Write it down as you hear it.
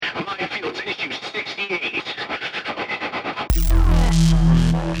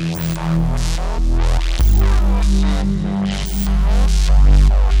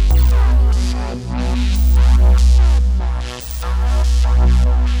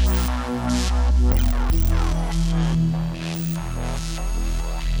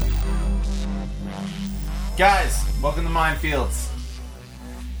Guys, welcome to Mindfields.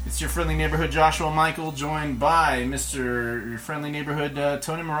 It's your friendly neighborhood Joshua Michael, joined by Mr. Friendly Neighborhood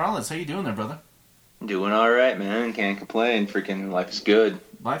Tony Morales. How you doing there, brother? Doing all right, man. Can't complain. Freaking life is good.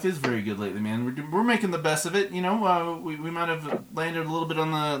 Life is very good lately, man. We're making the best of it. You know, we might have landed a little bit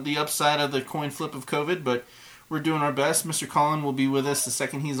on the upside of the coin flip of COVID, but we're doing our best. Mr. Colin will be with us the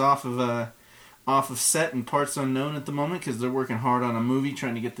second he's off of set and parts unknown at the moment because they're working hard on a movie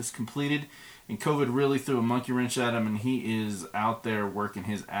trying to get this completed. And COVID really threw a monkey wrench at him, and he is out there working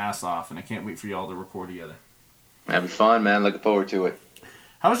his ass off. And I can't wait for y'all to record together. Having fun, man. Looking forward to it.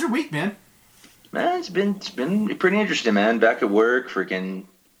 How was your week, man? Man, it's been pretty interesting, man. Back at work, freaking,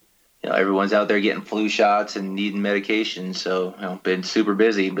 everyone's out there getting flu shots and needing medication. So, been super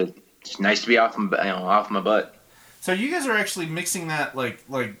busy, but it's nice to be off my butt. So you guys are actually mixing that like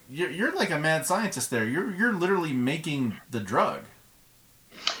you're like a mad scientist there. You're literally making the drug.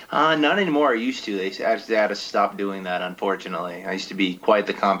 Not anymore. I used to. They actually had to stop doing that, unfortunately. I used to be quite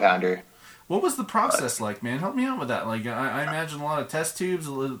the compounder. What was the process like, man? Help me out with that. Like, I imagine a lot of test tubes,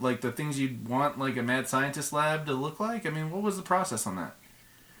 like the things you'd want like a mad scientist lab to look like. I mean, what was the process on that?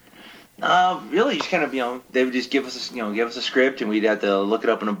 Really, just kind of, they would just give us a script, and we'd have to look it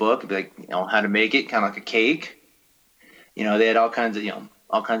up in a book and be like, how to make it, kind of like a cake. They had all kinds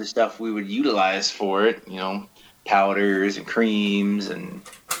of stuff we would utilize for it. Powders and creams and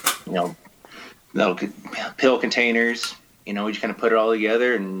little pill containers. We just kind of put it all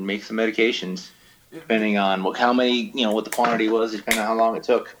together and make some medications, depending on what the quantity was, depending on how long it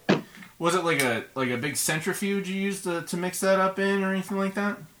took. Was it like a big centrifuge you used to mix that up in, or anything like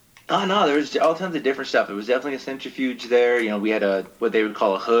that? Oh no, there was all kinds of different stuff. It was definitely a centrifuge there. We had what they would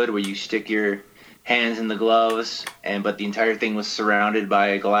call a hood, where you stick your hands in the gloves, but the entire thing was surrounded by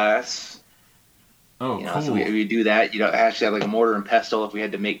a glass. Oh, cool. So we do that. Actually have like a mortar and pestle if we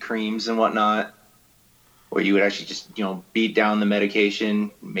had to make creams and whatnot, where you would actually just beat down the medication,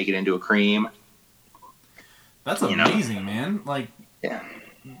 make it into a cream. That's amazing, man. Like, yeah,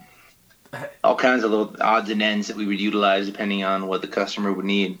 all kinds of little odds and ends that we would utilize depending on what the customer would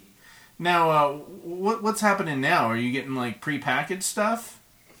need. Now, what's happening now? Are you getting like prepackaged stuff?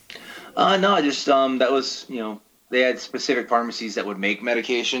 No, just that was they had specific pharmacies that would make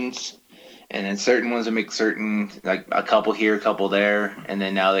medications. And then certain ones would make certain, like a couple here, a couple there, and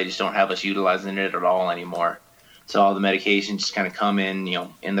then now they just don't have us utilizing it at all anymore. So all the medications just kind of come in,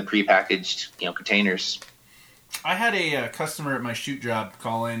 in the prepackaged, containers. I had a customer at my shoot job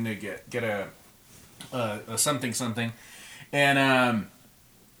call in to get a something, and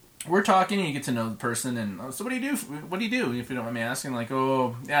we're talking, and you get to know the person, and so what do you do? What do you do? If you don't mind me asking, like,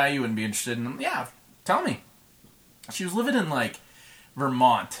 oh, yeah, you wouldn't be interested in them. Yeah, tell me. She was living in like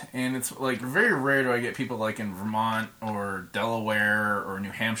Vermont, and it's like very rare do I get people like in Vermont or Delaware or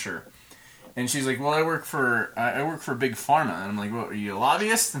New Hampshire. And she's like, well, I work for Big Pharma. And I'm like, well, are you a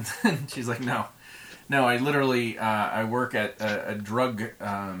lobbyist? And then she's like, no, I literally I work at a drug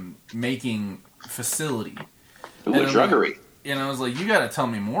making facility. Ooh, a druggery. And I was like, you got to tell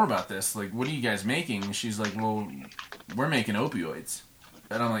me more about this. Like, what are you guys making? And she's like, well, we're making opioids.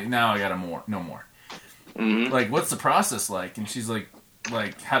 And I'm like, now I got no more. Mm-hmm. Like, what's the process like? And she's like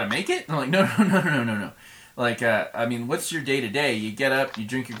how to make it? And I'm like, no. Like, I mean, what's your day-to-day? You get up, you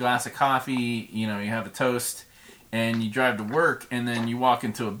drink your glass of coffee, you have a toast, and you drive to work, and then you walk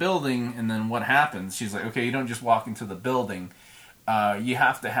into a building, and then what happens? She's like, okay, you don't just walk into the building. You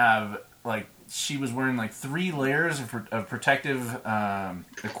have to have, like, she was wearing, like, 3 layers of protective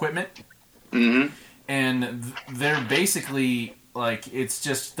equipment. Mm-hmm. And they're basically, like, it's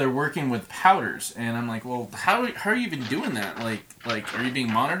just, they're working with powders. And I'm like, well, how are you even doing that? Like, are you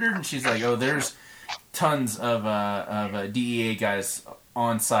being monitored? And she's like, oh, there's tons of DEA guys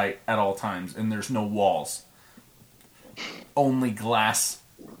on site at all times, and there's no walls. Only glass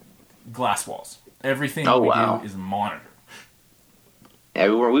walls. Everything we do is monitored. Yeah,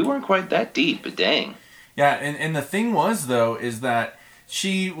 we weren't quite that deep, but dang. Yeah, and the thing was, though, is that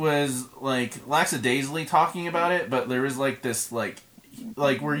she was, like, lackadaisically talking about it, but there was, like, this, like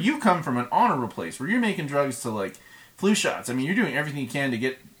where you come from, an honorable place, where you're making drugs to, like, flu shots. I mean, you're doing everything you can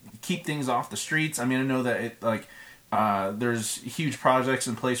to keep things off the streets. I mean, I know that there's huge projects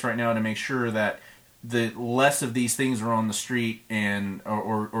in place right now to make sure that the less of these things are on the street and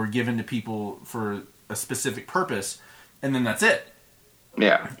or given to people for a specific purpose, and then that's it.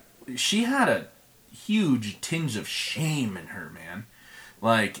 Yeah. She had a huge tinge of shame in her, man.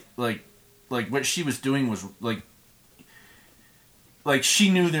 Like what she was doing was like she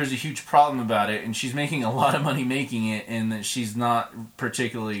knew there's a huge problem about it, and she's making a lot of money making it, and that she's not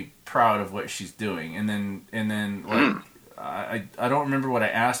particularly proud of what she's doing. And then like I don't remember what I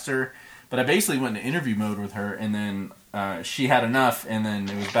asked her, But I basically went into interview mode with her, and then she had enough, and then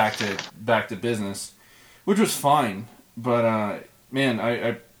it was back to business, which was fine. But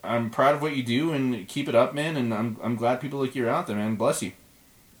man, I'm proud of what you do, and keep it up, man. And I'm glad people like you are out there, man. Bless you.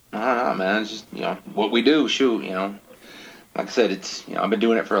 I don't know, man. It's just what we do. Shoot, like I said, it's I've been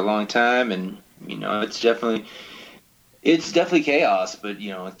doing it for a long time, and it's definitely chaos. But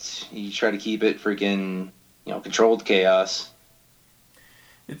it's you try to keep it freaking controlled chaos.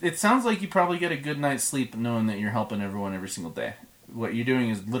 It sounds like you probably get a good night's sleep knowing that you're helping everyone every single day. What you're doing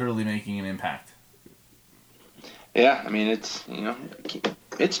is literally making an impact. Yeah, I mean, it's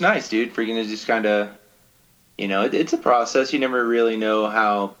it's nice, dude. Freaking is just kind of, it's a process. You never really know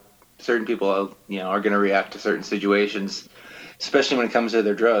how certain people, are going to react to certain situations, especially when it comes to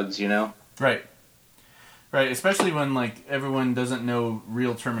their drugs, Right. Right, especially when, everyone doesn't know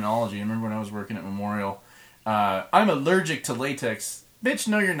real terminology. I remember when I was working at Memorial, I'm allergic to latex. Bitch,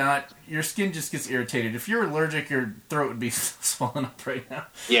 no you're not. Your skin just gets irritated. If you're allergic, your throat would be swollen up right now.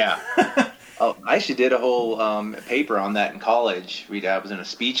 Yeah. Oh, I actually did a whole paper on that in college. I was in a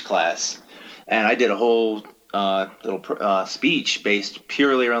speech class, and I did a whole little speech based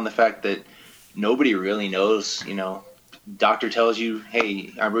purely around the fact that nobody really knows, doctor tells you,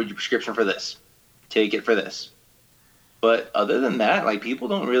 hey, I wrote your prescription for this. Take it for this. But other than that, people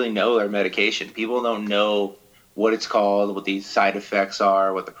don't really know their medication. People don't know what it's called, what these side effects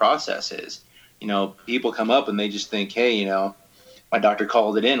are, what the process is. People come up and they just think, hey, my doctor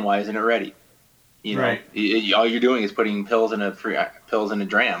called it in. Why isn't it ready? Right. All you're doing is putting pills in a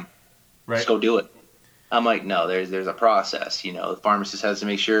dram. Right. Just go do it. I'm like, no, there's a process. The pharmacist has to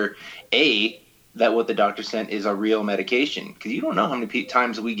make sure, that what the doctor sent is a real medication. Because you don't know how many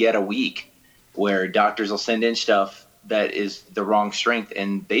times we get a week where doctors will send in stuff that is the wrong strength,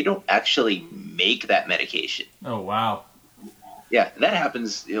 and they don't actually make that medication. Oh, wow. Yeah, that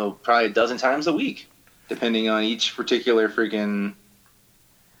happens, probably a dozen times a week, depending on each particular freaking,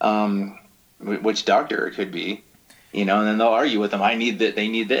 which doctor it could be, and then they'll argue with them. They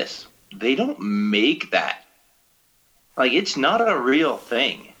need this. They don't make that. It's not a real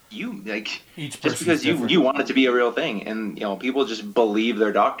thing. Just because you want it to be a real thing, and people just believe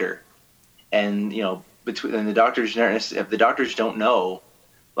their doctor, and between the doctors, if the doctors don't know,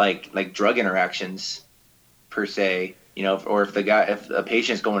 like drug interactions per se, or if a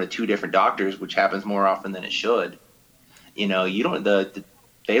patient's going to two different doctors, which happens more often than it should, they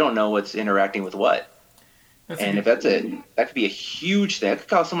don't know what's interacting with what. If that's it, that could be a huge thing. That could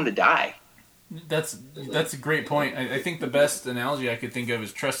cause someone to die. That's a great point. I think the best analogy I could think of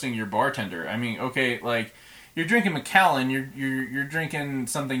is trusting your bartender. I mean, okay, you're drinking Macallan, you're drinking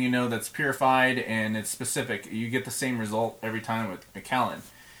something that's purified and it's specific. You get the same result every time with Macallan,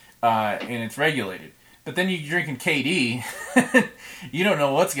 and it's regulated. But then you're drinking KD, you don't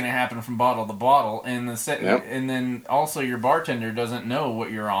know what's going to happen from bottle to bottle, and and then also your bartender doesn't know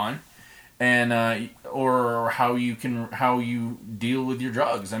what you're on, and or how you deal with your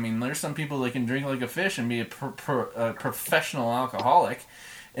drugs. I mean, there's some people that can drink like a fish and be a professional alcoholic.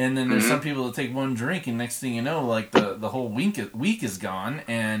 And then there's some people that take one drink, and next thing you know, the whole week is gone,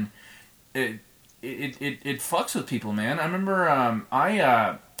 and it fucks with people, man. I remember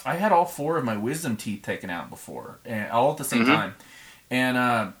I had all 4 of my wisdom teeth taken out before, and all at the same time,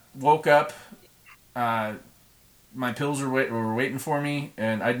 and woke up. My pills were waiting for me,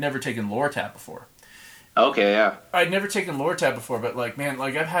 and I'd never taken Lortab before. Okay, yeah. I'd never taken Lortab before, but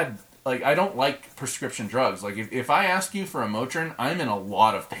I've had. I don't like prescription drugs. If I ask you for a Motrin, I'm in a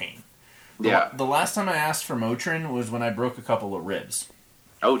lot of pain. The last time I asked for Motrin was when I broke a couple of ribs.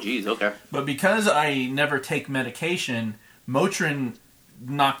 Oh, geez, okay. But because I never take medication, Motrin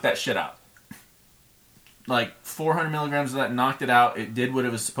knocked that shit out. 400 milligrams of that knocked it out. It did what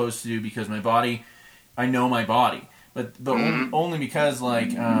it was supposed to do because I know my body. But only because,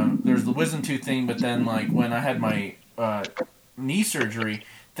 there's the wisdom tooth thing, but then, when I had my knee surgery,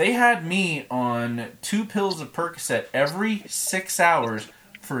 they had me on 2 pills of Percocet every 6 hours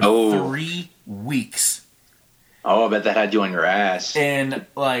for 3 weeks. Oh, I bet that had you on your ass. And,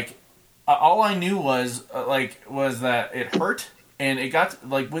 all I knew was that it hurt, and it got,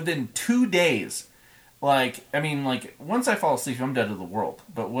 within 2 days. Once I fall asleep, I'm dead to the world.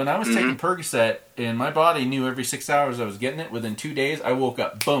 But when I was taking Percocet, and my body knew every 6 hours I was getting it, within 2 days, I woke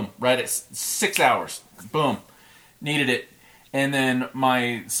up, boom, right at 6 hours. Boom. Needed it. And then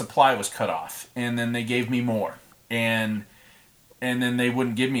my supply was cut off. And then they gave me more. And then they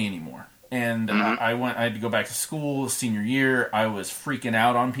wouldn't give me any more. And I had to go back to school senior year. I was freaking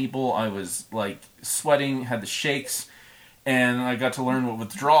out on people. I was, sweating, had the shakes. And I got to learn what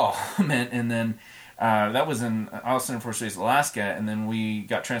withdrawal meant. And then That was in Austin Air Force Base, Alaska, and then we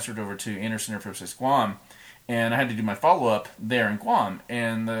got transferred over to Anderson Air Force Base, Guam, and I had to do my follow-up there in Guam,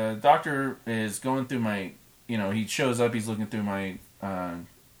 and the doctor is going through my, he shows up, he's looking through my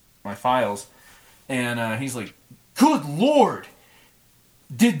my files, and he's like, "Good Lord,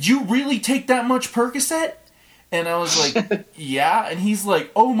 did you really take that much Percocet?" And I was like, "Yeah." And he's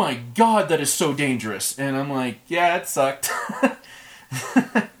like, "Oh my God, that is so dangerous." And I'm like, "Yeah, it sucked."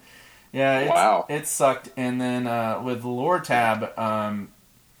 Yeah, wow. It sucked. And then with the Lortab,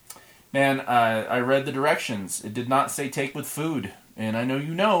 I read the directions. It did not say take with food. And I know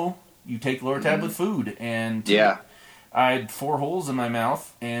you take Lortab with food. And I had 4 holes in my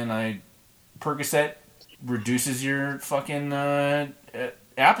mouth, and Percocet reduces your fucking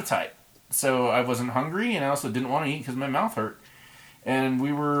appetite. So I wasn't hungry, and I also didn't want to eat because my mouth hurt. And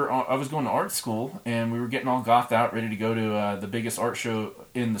I was going to art school, and we were getting all gothed out, ready to go to the biggest art show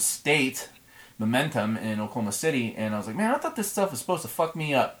in the state, Momentum, in Oklahoma City. And I was like, "Man, I thought this stuff was supposed to fuck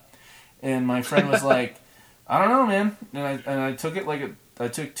me up." And my friend was like, "I don't know, man." And I took it I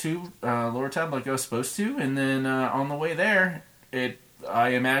took 2 Lortab like I was supposed to, and then on the way there, I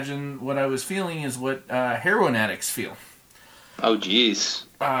imagine what I was feeling is what heroin addicts feel. Oh, jeez.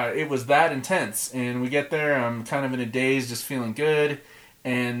 It was that intense, and we get there, I'm kind of in a daze, just feeling good,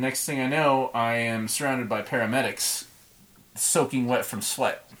 and next thing I know, I am surrounded by paramedics, soaking wet from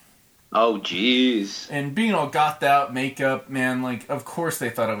sweat. Oh, jeez. And being all gothed out, makeup, man, like, of course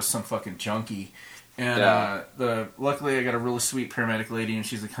they thought I was some fucking junkie. And luckily I got a really sweet paramedic lady, and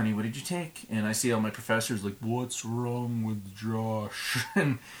she's like, "Honey, what did you take?" And I see all my professors like, "What's wrong with Josh?"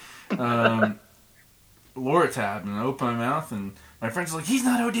 And Lortab, and I open my mouth, and my friend's like, "He's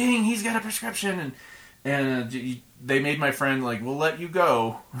not ODing, he's got a prescription." And they made my friend like, "We'll let you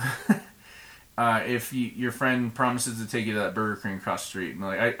go if your friend promises to take you to that Burger King across the street." And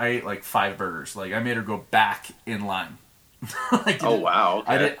like, I ate like 5 burgers. Like, I made her go back in line. Oh, wow.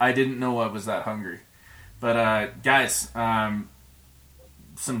 Okay. I didn't know I was that hungry. But guys, some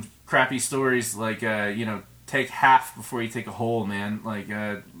crappy stories like take half before you take a whole, man. Like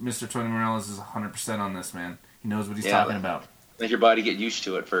Mr. Tony Morales is 100% on this, man. He knows what he's talking about. Let your body get used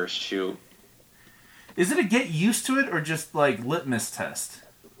to it first, shoot. Is it a get used to it or just like litmus test?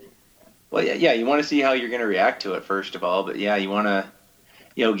 Well, yeah. You want to see how you're going to react to it first of all, but yeah, you want to,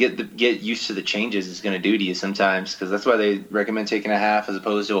 get used to the changes it's going to do to you sometimes, because that's why they recommend taking a half as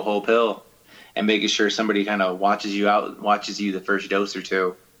opposed to a whole pill, and making sure somebody kind of watches you the first dose or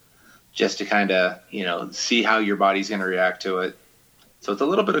two, just to kind of see how your body's going to react to it. So it's a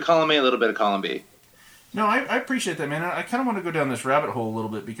little bit of column A, a little bit of column B. No, I appreciate that, man. I kind of want to go down this rabbit hole a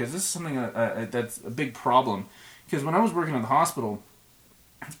little bit, because this is something that's a big problem. Because when I was working in the hospital,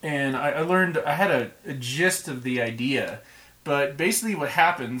 and I learned, I had a gist of the idea, but basically what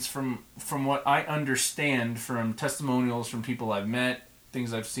happens, from what I understand from testimonials from people I've met,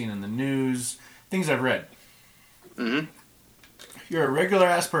 things I've seen in the news, things I've read. Mm-hmm. You're a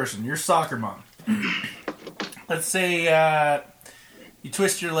regular-ass person. You're a soccer mom. Let's say you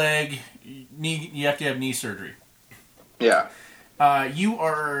twist your leg, you have to have knee surgery. Yeah. You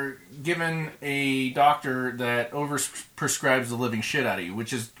are given a doctor that overprescribes the living shit out of you,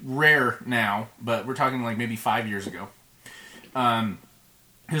 which is rare now, but we're talking like maybe 5 years ago.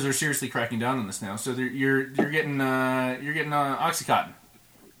 Because they're seriously cracking down on this now. So you're getting Oxycontin.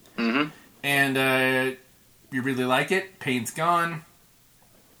 Mm-hmm. And you really like it. Pain's gone.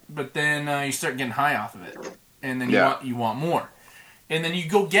 But then you start getting high off of it, and then you want more, and then you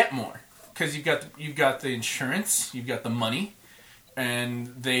go get more because you've got the insurance, you've got the money, and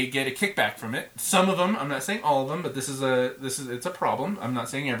they get a kickback from it. Some of them, I'm not saying all of them, but it's a problem. I'm not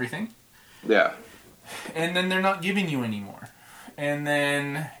saying everything. Yeah. And then they're not giving you anymore, and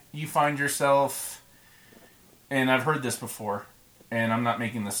then you find yourself, and I've heard this before, and I'm not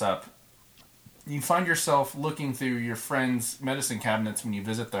making this up. You find yourself looking through your friends' medicine cabinets when you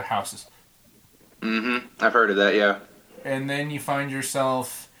visit their houses. Mm-hmm. I've heard of that, yeah. And then you find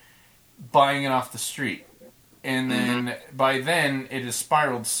yourself buying it off the street. And then, by then, it has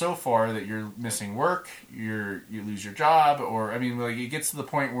spiraled so far that you're missing work, you lose your job, or, it gets to the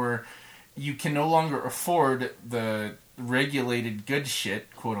point where you can no longer afford the regulated good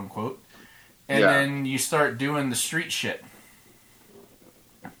shit, quote unquote, and then you start doing the street shit.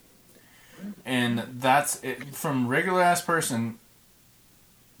 And that's it, from regular ass person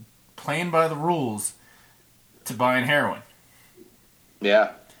playing by the rules to buying heroin.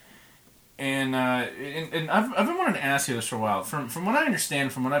 Yeah. And I've been wanting to ask you this for a while. From what I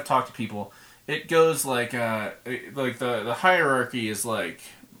understand, from when I've talked to people, it goes like the hierarchy is like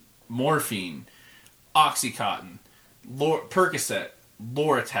morphine, Oxycontin, Percocet,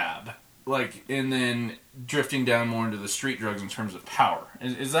 Lortab, like, and then drifting down more into the street drugs in terms of power.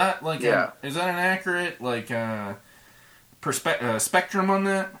 Is that like is that an accurate like spectrum on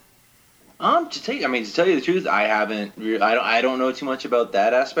that? To tell you the truth, I don't know too much about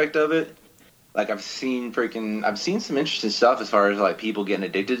that aspect of it. Like I've seen some interesting stuff as far as like people getting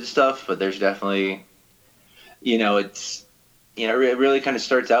addicted to stuff, but there's definitely, it's, it really kind of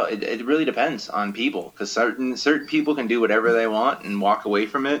starts out. It really depends on people, because certain people can do whatever they want and walk away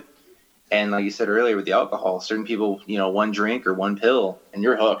from it. And like you said earlier with the alcohol, certain people, one drink or one pill and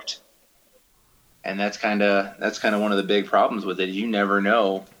you're hooked. And that's kind of one of the big problems with it. You never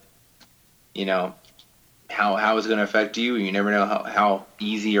know, how it's going to affect you. You never know how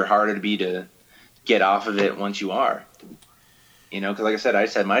easy or hard it'd be to get off of it once you are. Because like I said, I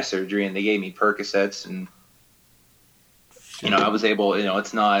just had my surgery and they gave me Percocets, and I was able.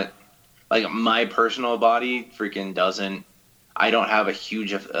 It's not like my personal body freaking doesn't. I don't have a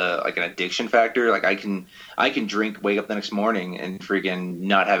huge like an addiction factor. Like I can drink, wake up the next morning, and freaking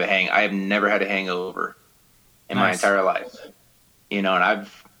not have a I have never had a hangover in my entire life. And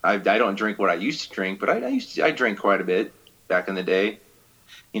I don't drink what I used to drink, but I drank quite a bit back in the day.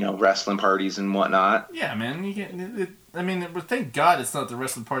 Wrestling parties and whatnot. Yeah, man. You get. But thank God it's not the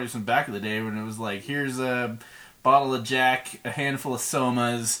wrestling parties from back in the day when it was like, here's a bottle of Jack, a handful of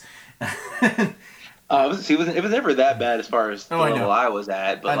Somas. It was never that bad as far as the level I was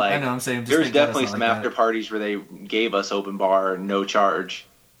at, but I know, I'm saying, there was definitely some after parties where they gave us open bar, no charge,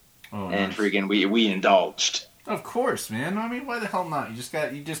 and freaking we indulged. Of course, man. Why the hell not? You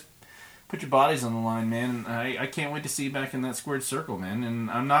just put your bodies on the line, man. I can't wait to see you back in that squared circle, man. And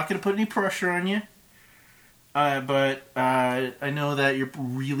I'm not going to put any pressure on you, but I know that you're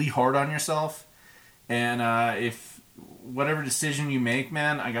really hard on yourself, and if whatever decision you make,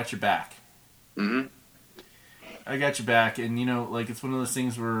 man, I got your back. Mm-hmm. I got your back, and it's one of those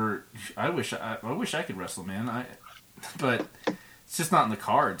things where I wish I could wrestle, man. But it's just not in the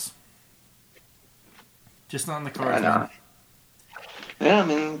cards. Just not in the cards, man.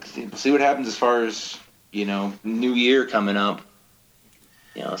 Yeah, see what happens as far as New Year coming up.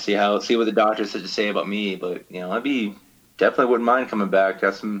 See what the doctors had to say about me. But definitely wouldn't mind coming back.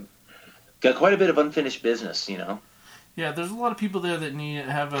 Got quite a bit of unfinished business. Yeah, there's a lot of people there that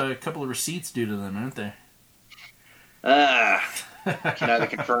have a couple of receipts due to them, aren't there? Can neither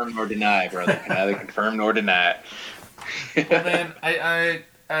confirm nor deny, brother. Can neither confirm nor deny. Well, man, I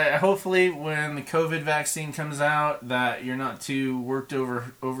hopefully when the COVID vaccine comes out that you're not too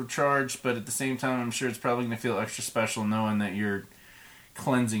overcharged, but at the same time, I'm sure it's probably going to feel extra special knowing that you're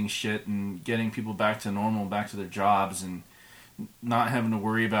cleansing shit and getting people back to normal, back to their jobs, and not having to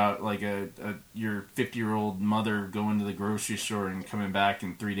worry about like your 50-year-old mother going to the grocery store and coming back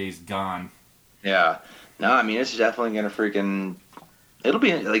in 3 days gone. Yeah. No, it's definitely going to freaking... It'll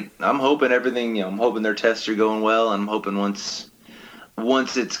be, like, I'm hoping everything, I'm hoping their tests are going well, and I'm hoping once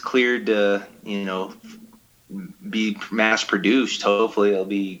it's cleared to, be mass-produced, hopefully it'll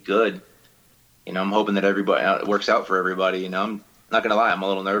be good. I'm hoping that it works out for everybody, I'm not going to lie, I'm a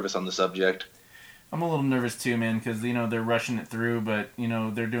little nervous on the subject. I'm a little nervous too, man, because, they're rushing it through, but,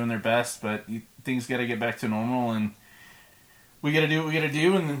 they're doing their best, but things got to get back to normal, and we got to do what we got to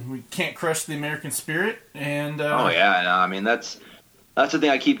do, and we can't crush the American spirit. And that's the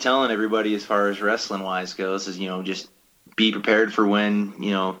thing I keep telling everybody as far as wrestling wise goes is just be prepared for when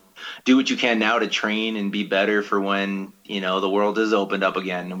do what you can now to train and be better for when the world is opened up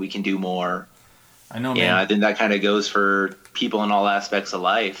again and we can do more. I know, man. Yeah, I think that kind of goes for people in all aspects of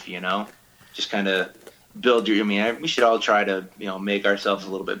life. Just kind of build your. We should all try to make ourselves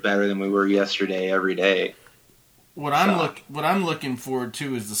a little bit better than we were yesterday every day. What I'm looking forward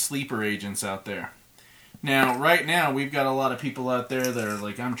to is the sleeper agents out there. Now, right now, we've got a lot of people out there that are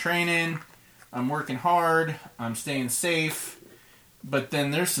like, I'm training, I'm working hard, I'm staying safe, but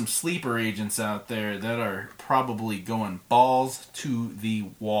then there's some sleeper agents out there that are probably going balls to the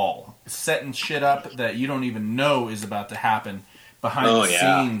wall, setting shit up that you don't even know is about to happen behind the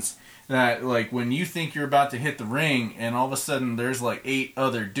scenes. That, like, when you think you're about to hit the ring, and all of a sudden there's, like, 8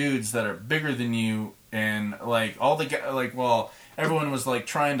 other dudes that are bigger than you, and, like, everyone was, like,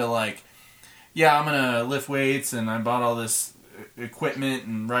 trying to, like, yeah, I'm gonna lift weights, and I bought all this equipment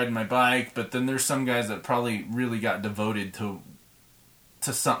and riding my bike, but then there's some guys that probably really got devoted to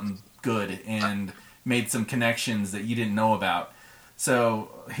something good and made some connections that you didn't know about. So,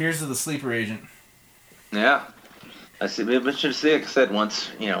 here's the sleeper agent. Yeah. I see. We've been to see, like I said, once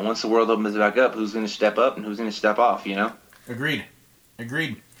the world opens back up, who's going to step up and who's going to step off, Agreed.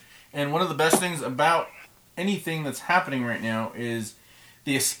 And one of the best things about anything that's happening right now is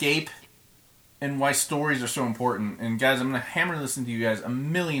the escape and why stories are so important. And guys, I'm going to hammer this into you guys a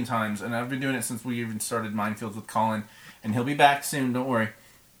million times, and I've been doing it since we even started Mindfields with Colin, and he'll be back soon, don't worry.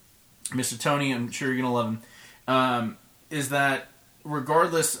 Mr. Tony, I'm sure you're going to love him, is that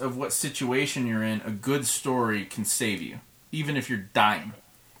regardless of what situation you're in, a good story can save you, even if you're dying.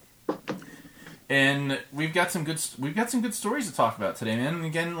 And we've got some good stories to talk about today, man. And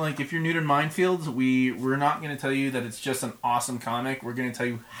again, like, if you're new to Mindfields, we're not going to tell you that it's just an awesome comic. We're going to tell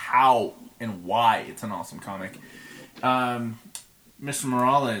you how and why it's an awesome comic. Mr.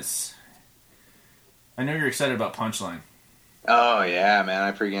 Morales, I know you're excited about Punchline. Oh yeah, man!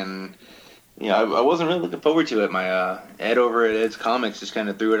 I freaking, I wasn't really looking forward to it. My Ed over at Ed's Comics just kind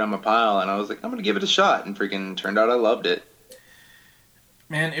of threw it on my pile, and I was like, I'm gonna give it a shot, and freaking turned out I loved it.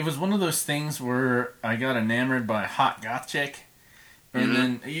 Man, it was one of those things where I got enamored by a hot goth chick, and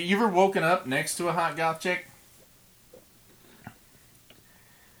then you ever woken up next to a hot goth chick?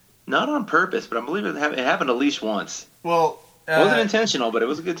 Not on purpose, but I believe it happened at least once. Well, it wasn't intentional, but it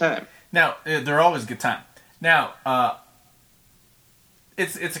was a good time. Now, they're always a good time. Now,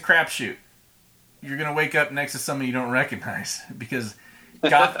 it's a crapshoot. You're gonna wake up next to someone you don't recognize because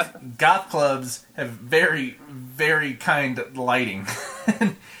goth clubs have very, very kind lighting.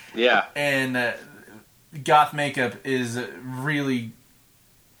 Yeah, and goth makeup is really,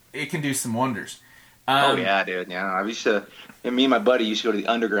 it can do some wonders. Oh yeah, dude. Yeah, me and my buddy used to go to the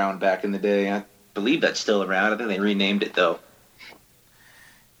Underground back in the day. I believe that's still around. I think they renamed it though.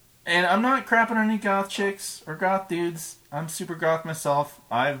 And I'm not crapping on any goth chicks or goth dudes. I'm super goth myself.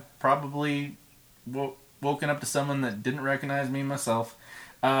 I've probably woken up to someone that didn't recognize me myself.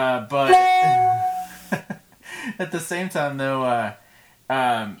 But at the same time, though,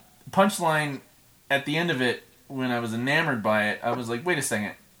 Punchline, at the end of it, when I was enamored by it, I was like, wait a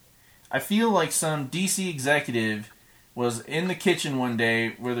second. I feel like some DC executive was in the kitchen one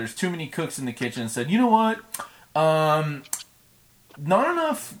day where there's too many cooks in the kitchen and said, you know what? Not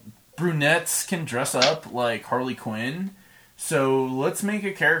enough brunettes can dress up like Harley Quinn, so let's make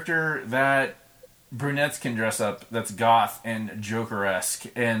a character that brunettes can dress up that's goth and Joker-esque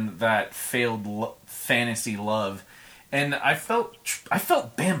and that failed fantasy love. And I felt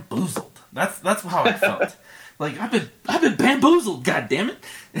bamboozled. That's how I felt. Like I've been bamboozled, goddammit.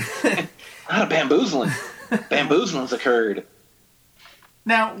 A lot of bamboozling. Bamboozling's occurred.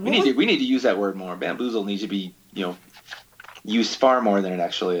 Now we need to use that word more. Bamboozle needs to be, used far more than it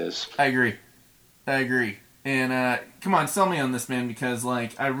actually is. I agree. And come on, sell me on this, man, because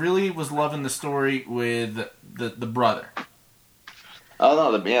I really was loving the story with the brother. Oh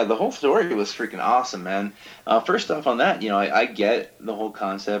no, the whole story was freaking awesome, man. First off, on that, I get the whole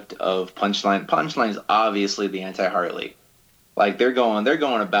concept of Punchline. Punchline's obviously the anti-Harley. Like they're going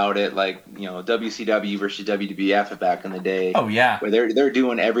about it like WCW versus WWF back in the day. Oh yeah, where they're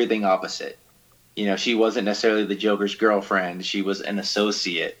doing everything opposite. She wasn't necessarily the Joker's girlfriend. She was an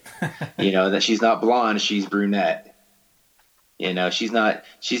associate. That she's not blonde, she's brunette. She's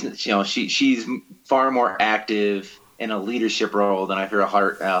far more active in a leadership role than I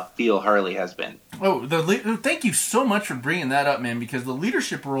feel Harley has been. Oh, thank you so much for bringing that up, man, because the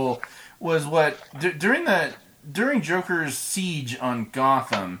leadership role was what during Joker's siege on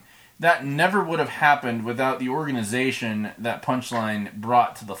Gotham, that never would have happened without the organization that Punchline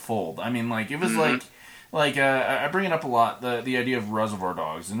brought to the fold. I mean, it was I bring it up a lot, the idea of Reservoir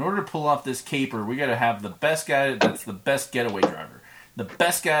Dogs. In order to pull off this caper, we got to have the best guy that's the best getaway driver, the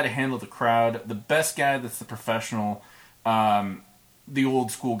best guy to handle the crowd, the best guy that's the professional, the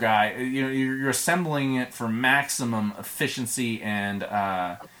old school guy. You're assembling it for maximum efficiency and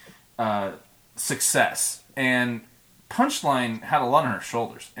success. And Punchline had a lot on her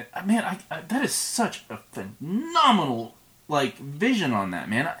shoulders. And, man, that is such a phenomenal vision on that,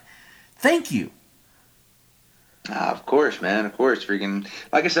 man. Thank you. Of course, man. Of course, freaking.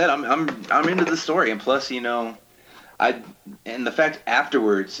 Like I said, I'm into the story, and plus, and the fact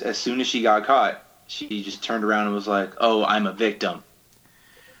afterwards, as soon as she got caught, she just turned around and was like, "Oh, I'm a victim."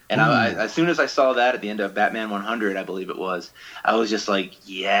 And as soon as I saw that at the end of Batman 100, I believe it was, I was just like,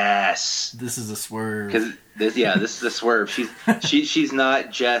 "Yes, this is a swerve." Because this is a swerve. She's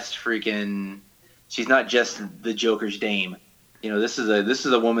not just freaking. She's not just the Joker's dame. This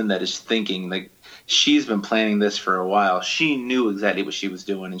is a woman that is thinking she's been planning this for a while. She knew exactly what she was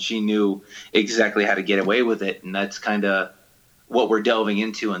doing, and she knew exactly how to get away with it. And that's kind of what we're delving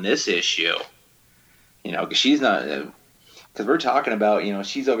into in this issue. Because she's not. Because we're talking about,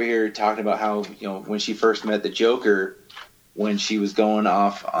 she's over here talking about how, when she first met the Joker, when she was going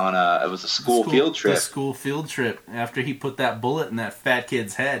off on it was a school field trip. The school field trip after he put that bullet in that fat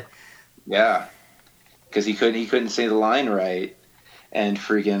kid's head. Yeah, because he couldn't say the line right, and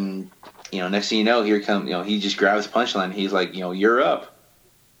freaking next thing you know, here come, he just grabs Punchline. He's like, you're up.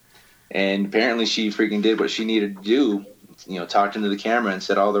 And apparently she freaking did what she needed to do, talked into the camera and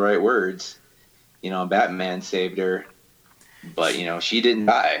said all the right words. Batman saved her, but, she didn't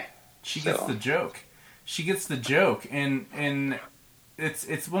die. She gets the joke. She gets the joke, and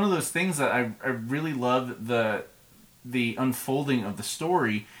it's one of those things that I really love the unfolding of the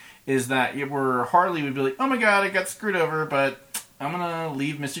story, is that where Harley would be like, oh my god, I got screwed over, but I'm going to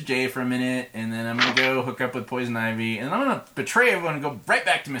leave Mr. J for a minute, and then I'm going to go hook up with Poison Ivy, and then I'm going to betray everyone and go right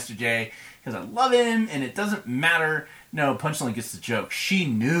back to Mr. J, because I love him, and it doesn't matter. No, Punchline gets the joke. She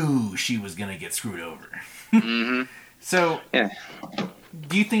knew she was going to get screwed over. Mm-hmm. So, yeah.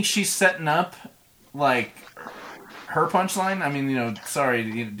 Do you think she's setting up, like, her Punchline? I mean,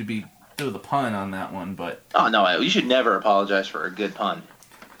 sorry to be throw the pun on that one, but... Oh, no, you should never apologize for a good pun.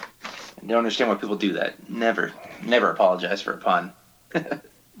 I don't understand why people do that. Never apologize for a pun. I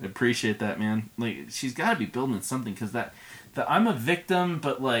appreciate that, man. Like, she's got to be building something, because that I'm a victim,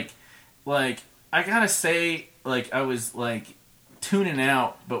 but, like, I gotta say, like, I was, like, tuning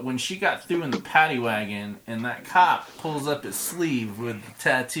out, but when she got through in the paddy wagon, and that cop pulls up his sleeve with the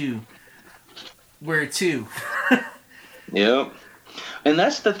tattoo, where to? Yep. And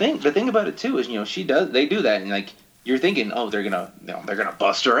that's the thing. The thing about it, too, is, they do that, and, like, you're thinking, oh, they're gonna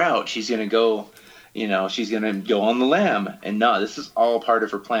bust her out. She's gonna go, she's gonna go on the lam. And no, this is all part of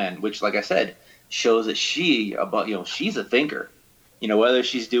her plan, which, like I said, shows that she's a thinker. Whether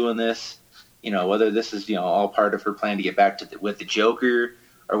she's doing this, whether this is, all part of her plan to get back with the Joker,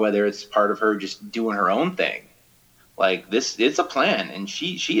 or whether it's part of her just doing her own thing. Like, it's a plan, and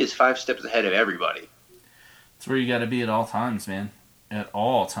she is 5 steps ahead of everybody. That's where you gotta be at all times, man. At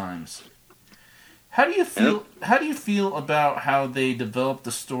all times. How do you feel? How do you feel about how they developed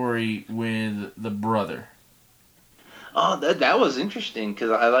the story with the brother? Oh, that was interesting, because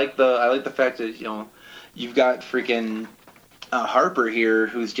I like the fact that you've got freaking Harper here,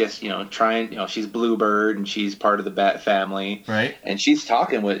 who's just trying. She's Bluebird, and she's part of the Bat family, right? And she's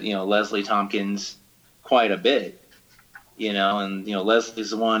talking with Leslie Tompkins quite a bit, and Leslie's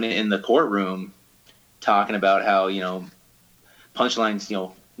the one in the courtroom talking about how Punchline's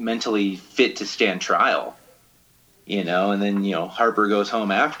mentally fit to stand trial, and then Harper goes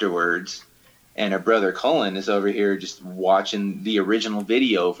home afterwards, and her brother Cullen is over here just watching the original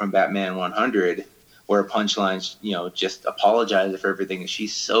video from Batman 100, where Punchline's just apologizes for everything, and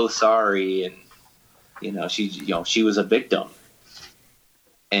she's so sorry, and she was a victim,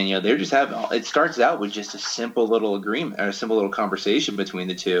 and they're just having, it starts out with just a simple little agreement, or a simple little conversation between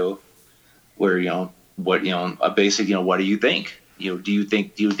the two, where a basic what do you think? Do you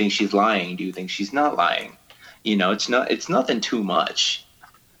think she's lying? Do you think she's not lying? It's nothing too much.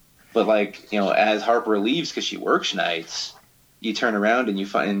 But as Harper leaves because she works nights, you turn around and you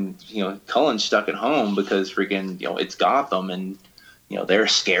find, Cullen's stuck at home because freaking, it's Gotham, and, there are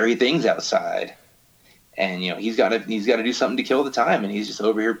scary things outside. And, he's got to do something to kill the time, and he's just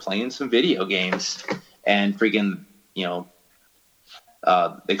over here playing some video games. And freaking,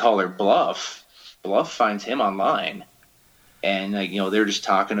 they call her Bluff. Bluff finds him online. And, they're just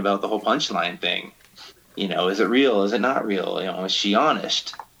talking about the whole Punchline thing. Is it real? Is it not real? Is she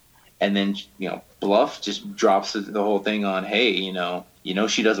honest? And then, Bluff just drops the whole thing on, hey,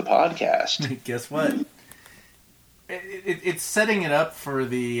 she does a podcast. Guess what? It's setting it up for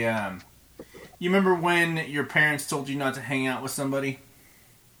the... you remember when your parents told you not to hang out with somebody?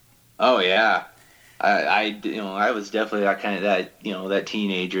 Oh, yeah. I was definitely that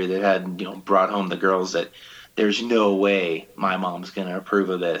teenager that had, brought home the girls that... There's no way my mom's gonna approve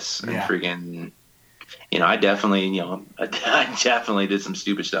of this. And freaking, I definitely, I definitely did some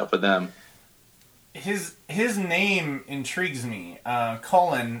stupid stuff with them. His name intrigues me.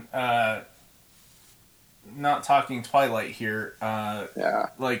 Cullen, not talking Twilight here. Yeah.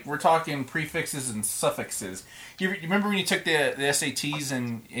 Like, we're talking prefixes and suffixes. You remember when you took the SATs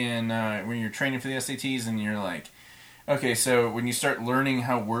and when you're training for the SATs and you're like, okay, so when you start learning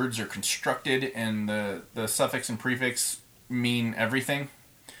how words are constructed and the suffix and prefix mean everything.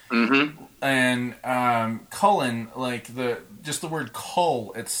 Mm-hmm. And Cullen, like just the word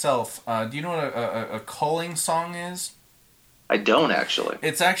cull itself. Do you know what a culling song is? I don't, actually.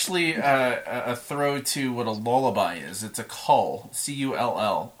 It's actually a throw to what a lullaby is. It's a cull,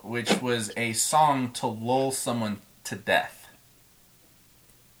 C-U-L-L, which was a song to lull someone to death.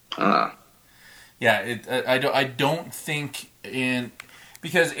 Yeah, I don't think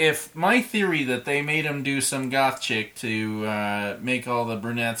because if my theory that they made him do some goth chick to make all the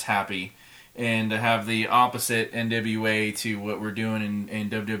brunettes happy and to have the opposite NWA to what we're doing in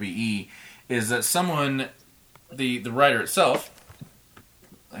WWE is that someone, the writer itself,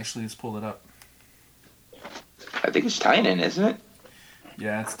 Actually, let's pull it up. I think it's Tynan, isn't it?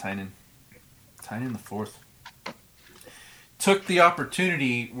 Yeah, it's Tynan. Tynan the fourth. Took the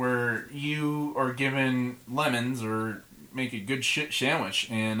opportunity where you are given lemons or make a good shit sandwich,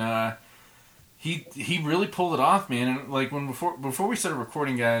 and he really pulled it off, man. And like before we started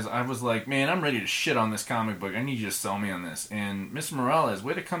recording, guys, I was like, man, I'm ready to shit on this comic book. I need you to sell me on this. And Mr. Morales,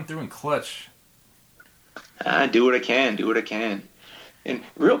 way to come through and clutch. Do what I can. Do what I can. And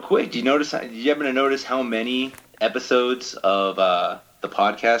real quick, did you happen to notice how many episodes of the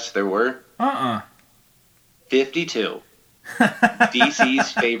podcast there were? 52.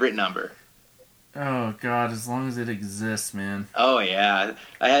 DC's favorite number. Oh God! As long as it exists, man. Oh yeah,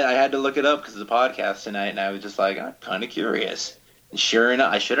 I had to look it up because of the podcast tonight, and I was just like, I'm kind of curious. And sure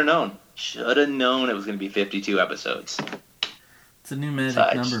enough, I should have known. Should have known it was going to be 52 episodes. It's a new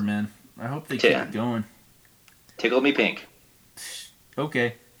magic number, man. I hope they keep it going. Tickle me pink.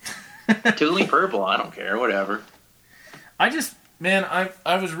 Okay. Tickle me purple. I don't care. Whatever. Man,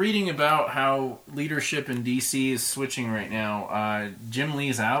 I was reading about how leadership in DC is switching right now. Jim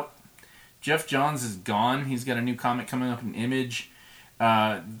Lee's out. Jeff Johns is gone. He's got a new comic coming up in Image.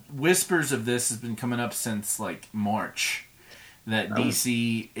 Whispers of this has been coming up since like March. That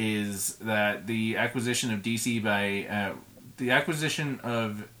DC is that the acquisition of DC by the acquisition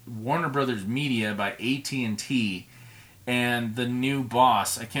of Warner Brothers Media by AT&T, and the new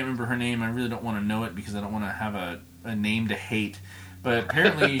boss. I can't remember her name. I really don't want to know it because I don't want to have a name to hate. But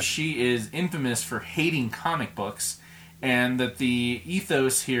apparently she is infamous for hating comic books, and that the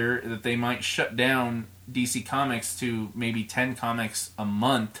ethos here that they might shut down DC Comics to maybe 10 comics a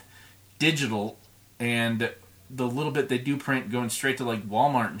month, digital, and the little bit they do print going straight to like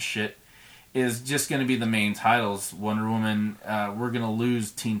Walmart and shit is just going to be the main titles. Wonder Woman, we're going to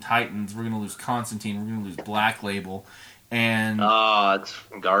lose Teen Titans, we're going to lose Constantine, we're going to lose Black Label, and it's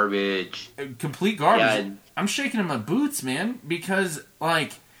garbage. Complete garbage. Yeah. I'm shaking in my boots, man, because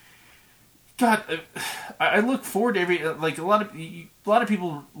like, God, I look forward to every like a lot of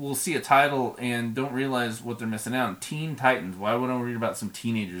people will see a title and don't realize what they're missing out on. Teen Titans. Why would I read about some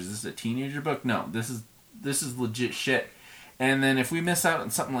teenagers? Is this a teenager book? No, this is legit shit. And then if we miss out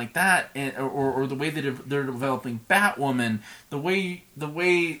on something like that, or the way that they're developing Batwoman, the way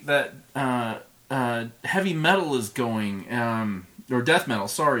that heavy metal is going, or death metal,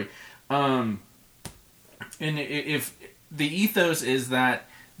 sorry. And if the ethos is that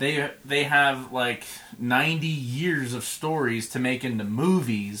they have like 90 years of stories to make into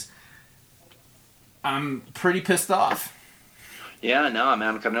movies, I'm pretty pissed off. Yeah, no,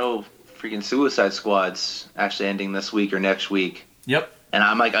 man. I know freaking Suicide Squad's actually ending this week or next week. Yep. And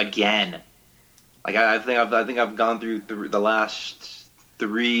I'm like, again, like I think I've gone through the last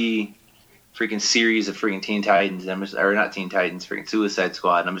 3 freaking series of freaking Teen Titans, or not Teen Titans, freaking Suicide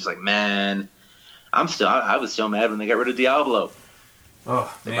Squad. And I'm just like, man, I was so mad when they got rid of Diablo.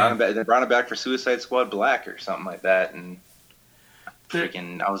 Oh, they brought him back for Suicide Squad Black or something like that, and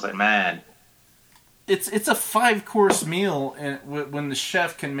I was like, man. It's a 5-course meal, and when the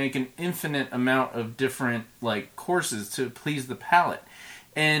chef can make an infinite amount of different like courses to please the palate.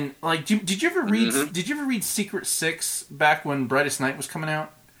 And like, did you ever read? Mm-hmm. Did you ever read Secret Six back when Brightest Night was coming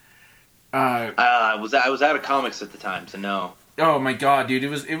out? I was out of comics at the time, so no. Oh my god, dude! It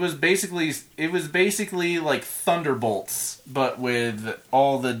was basically like Thunderbolts, but with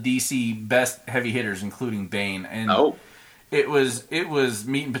all the DC best heavy hitters, including Bane. And it was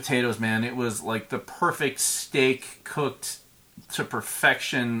meat and potatoes, man. It was like the perfect steak cooked to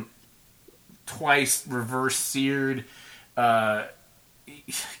perfection, twice reverse seared. I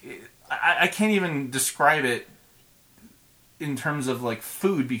can't even describe it in terms of like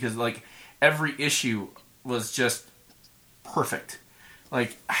food, because like every issue was just perfect.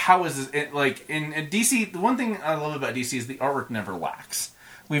 Like, how is this? Like in DC, the one thing I love about DC is the artwork never lacks.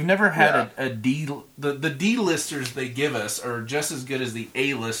 We've never had the D-listers they give us are just as good as the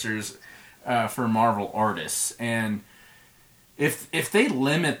A-listers for Marvel artists. And if they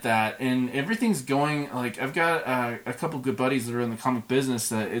limit that and everything's going, like, I've got a couple good buddies that are in the comic business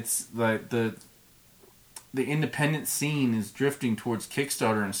that it's like the independent scene is drifting towards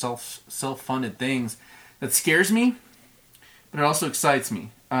Kickstarter and self-funded things. That scares me, but it also excites me.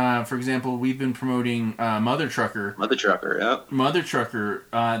 For example, we've been promoting Mother Trucker. Mother Trucker, yeah. Mother Trucker.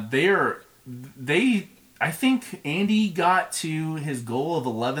 I think Andy got to his goal of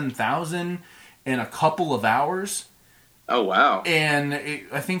 11,000 in a couple of hours. Oh, wow. And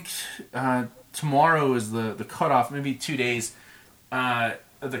I think tomorrow is the cutoff, maybe 2 days, the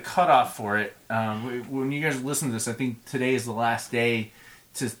cutoff for it. When you guys listen to this, I think today is the last day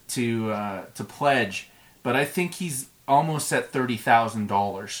to pledge. But I think he's almost at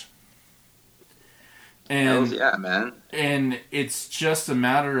 $30,000. And yeah, man. And it's just a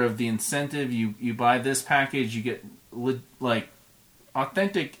matter of the incentive. You buy this package, you get like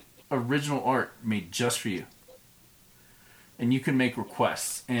authentic original art made just for you, and you can make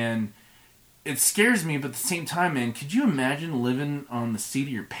requests. And it scares me, but at the same time, man, could you imagine living on the seat of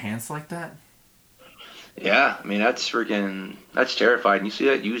your pants like that? Yeah, I mean that's terrifying. You see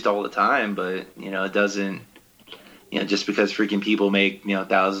that used all the time, but it doesn't. Just because freaking people make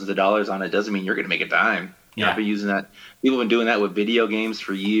thousands of dollars on it doesn't mean you're going to make a dime. I've been using that. People have been doing that with video games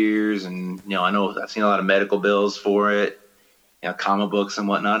for years, and I know I've seen a lot of medical bills for it. Comic books and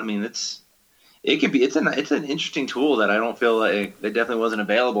whatnot. I mean, it's an interesting tool that I don't feel like that definitely wasn't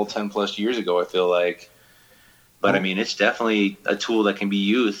available 10 plus years ago. I feel like, but I mean, it's definitely a tool that can be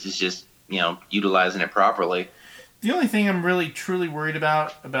used. It's just utilizing it properly. The only thing I'm really truly worried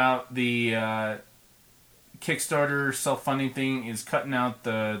about the Kickstarter self-funding thing is cutting out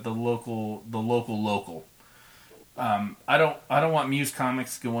the local. I don't want Muse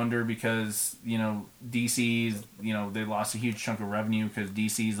Comics to go under because DC's they lost a huge chunk of revenue because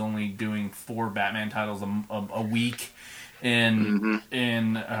DC's only doing 4 Batman titles a week, and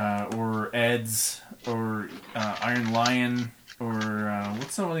or Eds or Iron Lion or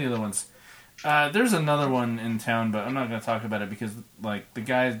what's some of the other ones. There's another one in town, but I'm not going to talk about it because like the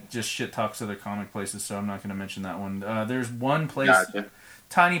guy just shit talks other comic places, so I'm not going to mention that one. There's one place. Gotcha.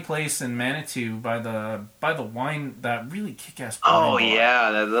 Tiny place in Manitou by the wine, that really kick-ass wine bar.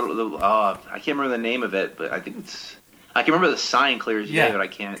 Yeah, that little I can't remember the name of it, but I think I can remember the sign clear as day, but I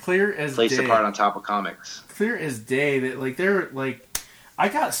can't clear as place day. the part on top of comics. Clear as day. That they're like, I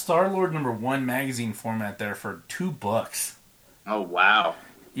got Star-Lord #1 magazine format there for $2. Oh wow!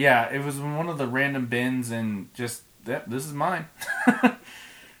 Yeah, it was in one of the random bins, and just this is mine.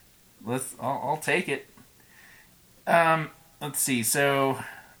 I'll take it. Let's see. So,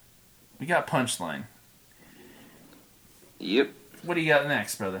 we got Punchline. Yep. What do you got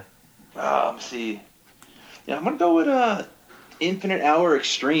next, brother? Let's see. Yeah, I'm gonna go with Infinite Hour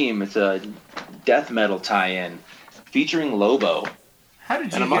Extreme. It's a death metal tie-in featuring Lobo. How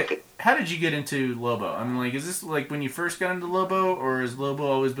did you get into Lobo? I mean, like, is this like when you first got into Lobo, or has Lobo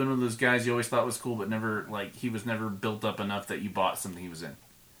always been one of those guys you always thought was cool, but never he was never built up enough that you bought something he was in?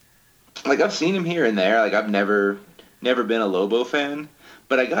 Like, I've seen him here and there. Like, I've never been a Lobo fan,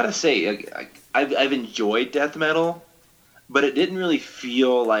 but I gotta say, I've enjoyed death metal, but it didn't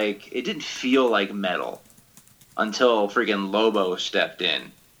feel like metal until freaking Lobo stepped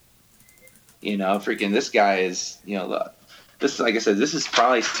in. Freaking this guy is, this, like I said, this is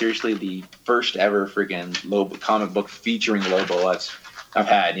probably seriously the first ever freaking Lobo comic book featuring Lobo I've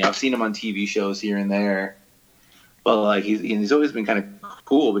had. I've seen him on TV shows here and there, but like he's always been kind of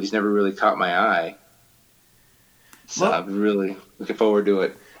cool, but he's never really caught my eye. So I'm really looking forward to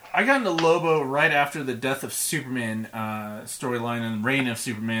it. I got into Lobo right after the Death of Superman storyline and Reign of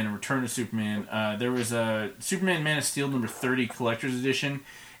Superman and Return of Superman. There was a Superman Man of Steel #30 collector's edition.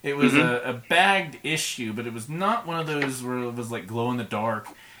 It was a bagged issue, but it was not one of those where it was like glow in the dark.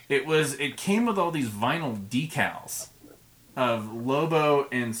 It came with all these vinyl decals of Lobo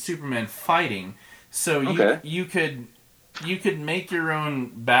and Superman fighting. So you could make your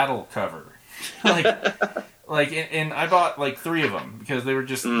own battle cover. And I bought like 3 of them because they were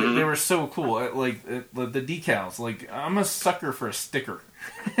just they were so cool. The decals. Like, I'm a sucker for a sticker.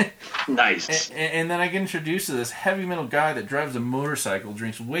 Nice. And then I get introduced to this heavy metal guy that drives a motorcycle,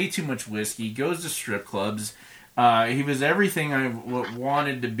 drinks way too much whiskey, goes to strip clubs. He was everything I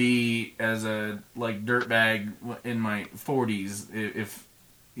wanted to be as a dirtbag in my 40s. If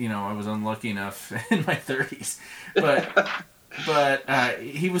I was unlucky enough in my 30s, but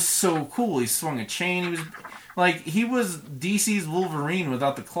he was so cool. He swung a chain. He was DC's Wolverine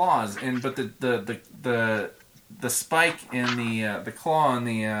without the claws, but the spike and the claw on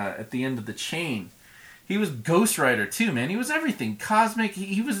the at the end of the chain. He was Ghost Rider too, man. He was everything cosmic.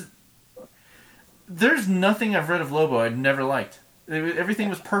 He was. There's nothing I've read of Lobo I've never liked. Everything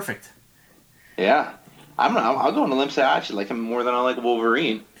was perfect. Yeah, I'll go on a limb and say I actually like him more than I like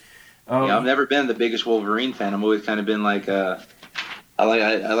Wolverine. I've never been the biggest Wolverine fan. I've always kind of been like I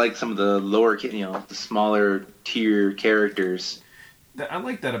like some of the lower, the smaller tier characters. I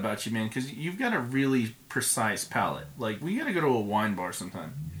like that about you, man, because you've got a really precise palate. Like, we got to go to a wine bar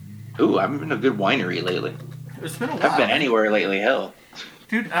sometime. Ooh, I haven't been to a good winery lately. It's been a while. I haven't been anywhere lately, hell.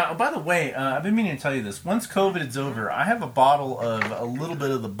 Dude, by the way, I've been meaning to tell you this. Once COVID is over, I have a bottle of a little bit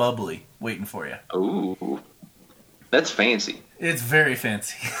of the bubbly waiting for you. Ooh, that's fancy. It's very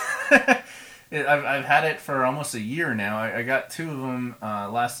fancy. I've had it for almost a year now. I got 2 of them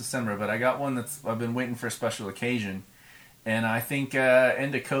last December, but I got one I've been waiting for a special occasion. And I think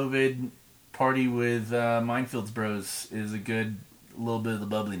end of COVID party with Mindfields Bros is a good little bit of the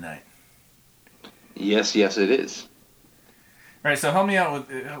bubbly night. Yes, it is. All right, so help me out with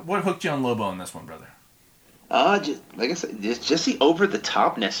what hooked you on Lobo on this one, brother? Just, like I said, just the over the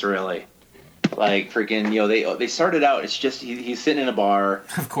topness, really. Like freaking, they started out. It's just he's sitting in a bar,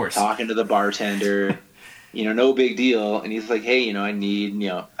 of course, talking to the bartender. No big deal. And he's like, hey, I need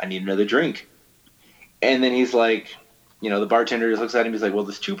another drink. And then he's like, the bartender just looks at him. He's like, well,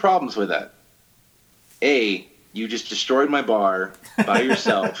 there's two problems with that. A, you just destroyed my bar by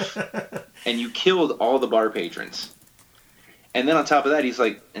yourself, and you killed all the bar patrons. And then on top of that, he's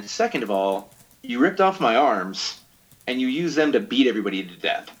like, and second of all, you ripped off my arms, and you used them to beat everybody to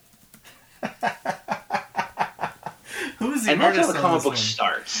death. Who is the and artist that's how the on comic this book one?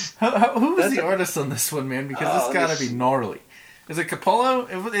 Starts. Who is the artist on this one, man? Because it's got to be gnarly. Is it Capullo?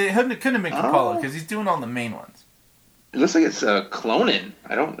 It couldn't have been Capullo because he's doing all the main ones. It looks like it's Clonin.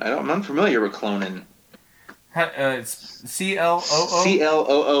 I'm unfamiliar with Clonin. It's C-L-O-O?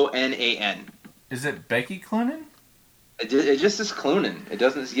 C-L-O-O-N-A-N. Is it Becky Cloonan? It just says Clonin. It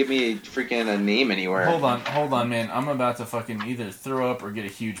doesn't give me a name anywhere. Hold on, man. I'm about to fucking either throw up or get a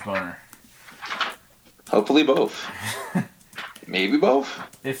huge boner. Hopefully both. Maybe both.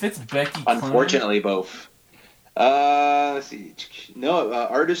 If it's Becky Unfortunately, both. Let's see. No,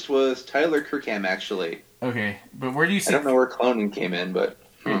 artist was Tyler Kirkham, actually. Okay, but where do you see... I don't know where Clonin came in, but...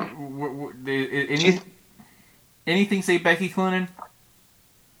 Anything say Becky Cloonan?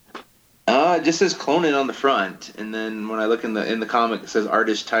 It just says Clonin on the front, and then when I look in the comic, it says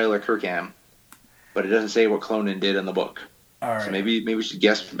artist Tyler Kirkham, but it doesn't say what Clonin did in the book. All right. So maybe we should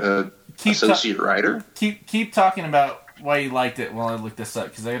guess associate writer. Keep talking about why you liked it while I look this up,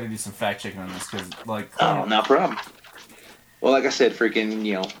 because I got to do some fact checking on this. Cause, Clonin, no problem. Well, like I said,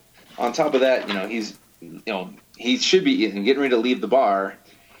 freaking, on top of that, he's, he should be getting ready to leave the bar,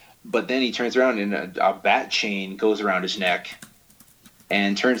 but then he turns around and a bat chain goes around his neck.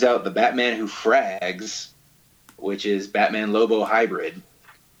 And turns out the Batman who frags, which is Batman Lobo Hybrid,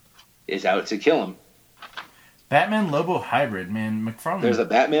 is out to kill him. Batman Lobo Hybrid, man. McFarlane. There's a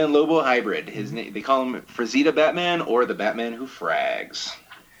Batman Lobo Hybrid. His name, they call him Frazita Batman or the Batman who frags.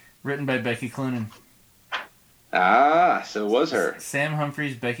 Written by Becky Cloonan. So it was her. Sam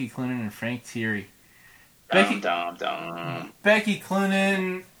Humphries, Becky Cloonan, and Frank Thierry. Becky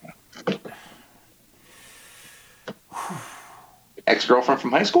Cloonan. Ex-girlfriend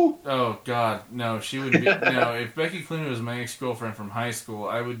from high school? Oh, God. No, she would be... No, if Becky Cloonan was my ex-girlfriend from high school,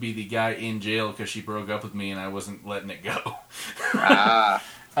 I would be the guy in jail because she broke up with me and I wasn't letting it go.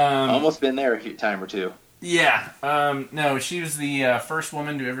 Almost been there a time or two. Yeah. No, she was the first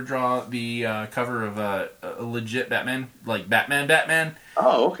woman to ever draw the cover of a legit Batman, like Batman.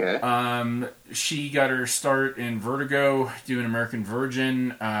 Oh, okay. She got her start in Vertigo, doing American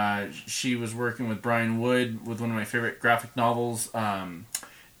Virgin. She was working with Brian Wood with one of my favorite graphic novels,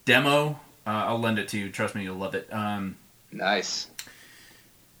 Demo. I'll lend it to you. Trust me, you'll love it. Nice.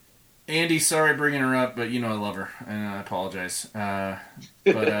 Andy, sorry bringing her up, but I love her, and I apologize.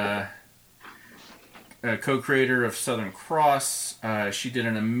 Co-creator of Southern Cross. She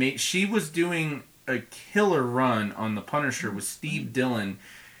did she was doing a killer run on The Punisher with Steve Dillon,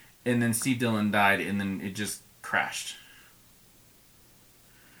 and then Steve Dillon died, and then it just crashed.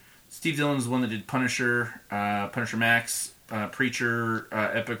 Steve Dillon's the one that did Punisher, Punisher Max, Preacher,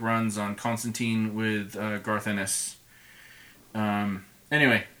 epic runs on Constantine with Garth Ennis.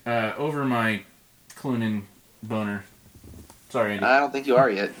 Anyway, over my Cloonan boner. Sorry, Andy. I don't think you are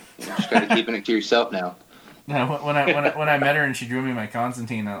yet. You're just kind of keeping it to yourself now. No, when I met her and she drew me my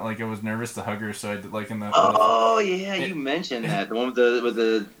Constantine, I was nervous to hug her, so I did you mentioned that, the one with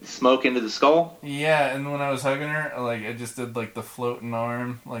the smoke into the skull. Yeah, and when I was hugging her, I just did the floating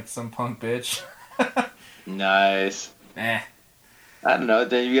arm, like some punk bitch. Nice. I don't know.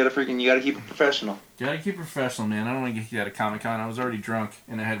 Then you gotta keep it professional. Gotta keep it professional, man. I don't want to get you out of Comic-Con. I was already drunk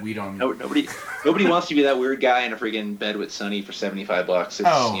and I had weed on me. Nobody wants to be that weird guy in a friggin' bed with Sonny for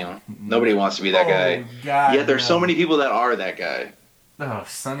 $75. Nobody wants to be that guy. God, yet there's so many people that are that guy. Oh,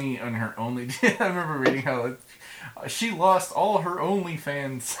 Sonny on her only. I remember reading how she lost all her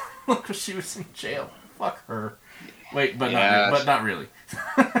OnlyFans because she was in jail. Fuck her. Wait, but not really.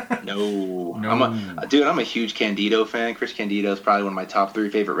 No. I'm a huge Candido fan. Chris Candido is probably one of my top 3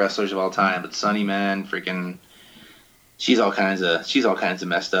 favorite wrestlers of all time. But Sonny, man, freaking, she's all kinds of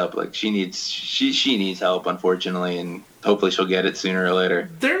messed up. She needs help, unfortunately, and hopefully she'll get it sooner or later.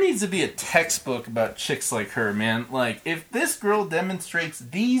 There needs to be a textbook about chicks like her, man. If this girl demonstrates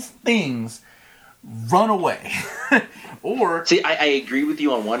these things, run away. Or see, I agree with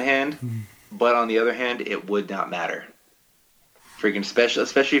you on one hand, but on the other hand, it would not matter. Freaking special,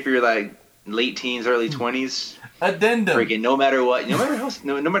 especially if you're like late teens, early 20s. Addendum. Freaking no matter what, no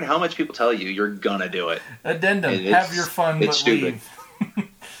matter how much people tell you, you're gonna do it. Addendum. Have your fun, but stupid. leave.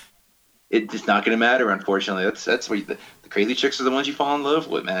 It's not gonna matter, unfortunately. That's where the crazy chicks are the ones you fall in love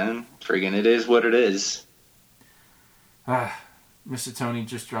with, man. Freaking, it is what it is. Mr. Tony,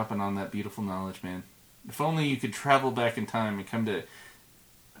 just dropping on that beautiful knowledge, man. If only you could travel back in time and come to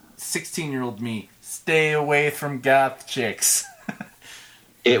 16-year-old me. Stay away from goth chicks.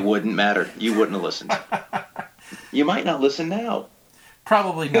 It wouldn't matter. You wouldn't have listened. You might not listen now.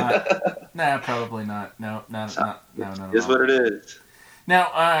 Probably not. Nah, probably not. No. It's what it is. Now,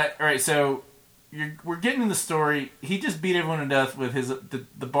 all right. So we're getting to the story. He just beat everyone to death with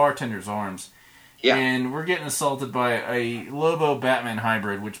the bartender's arms. Yeah. And we're getting assaulted by a Lobo Batman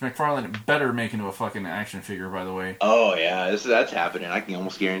hybrid, which McFarlane better make into a fucking action figure, by the way. Oh yeah, that's happening. I can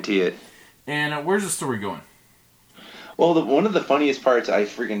almost guarantee it. And where's the story going? Well, one of the funniest parts I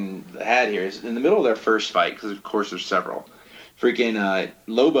freaking had here is in the middle of their first fight, because of course there's several. Freaking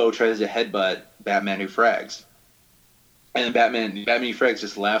Lobo tries to headbutt Batman Who Frags. And Batman Who Frags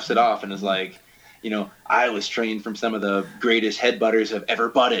just laughs it off and is like, I was trained from some of the greatest headbutters I've ever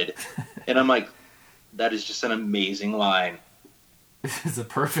butted. And I'm like, that is just an amazing line. It's a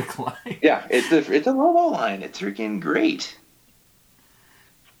perfect line. Yeah, it's a Lobo line. It's freaking great.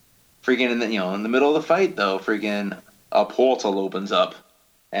 Freaking, in the middle of the fight, though, freaking a portal opens up,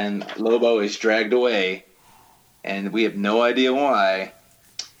 and Lobo is dragged away, and we have no idea why.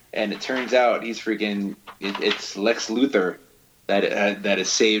 And it turns out he's freaking. It's Lex Luthor that has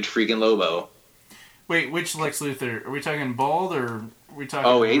saved freaking Lobo. Wait, which Lex Luthor? Are we talking bald or are we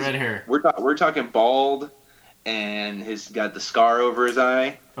talking red hair? We're talking bald, and he's got the scar over his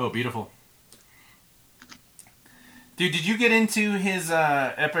eye. Oh, beautiful. Dude, did you get into his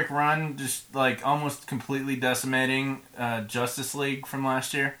epic run, just like almost completely decimating Justice League from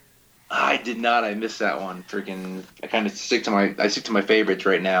last year? I did not. I missed that one. Freaking, I kind of stick to my favorites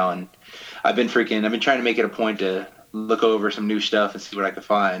right now, and I've been trying to make it a point to look over some new stuff and see what I can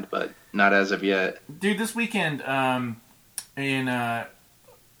find, but not as of yet. Dude, this weekend,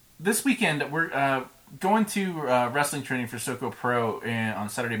 we're going to wrestling training for SoCo Pro on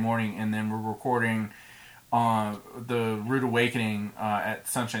Saturday morning, and then we're recording the Rude Awakening at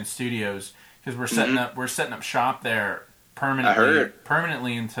Sunshine Studios because we're setting up shop there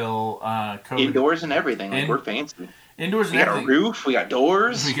permanently until COVID. Indoors and everything. We're fancy. Indoors and everything. We got a roof. We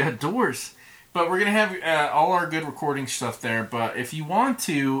got doors. But we're gonna have all our good recording stuff there. But if you want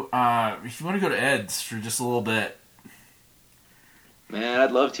to go to Ed's for just a little bit, man,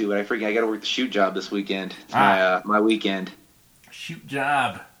 I'd love to. But I got to work the shoot job this weekend. It's my weekend. Shoot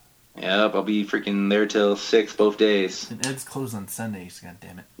job. Yep, I'll be freaking there till 6 both days. And Ed's closed on Sundays. God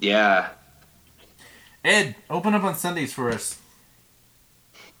damn it. Yeah. Ed, open up on Sundays for us.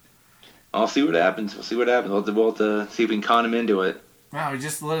 I'll see what happens. We'll have to see if we can con him into it. No,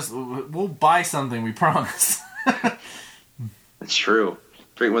 just let us. We'll buy something. We promise. That's true.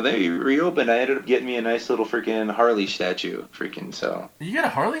 When they reopened, I ended up getting me a nice little freaking Harley statue. Freaking so. You got a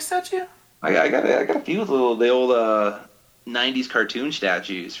Harley statue? I got a few of the old 90s cartoon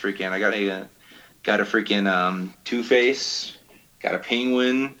statues. Freaking, I got a freaking Two-Face, got a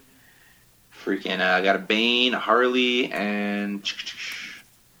Penguin, freaking I got a Bane, a Harley, and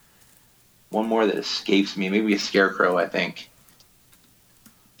one more that escapes me. Maybe a Scarecrow, I think.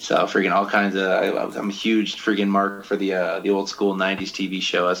 So freaking all kinds of. I'm a huge freaking mark for the old school '90s TV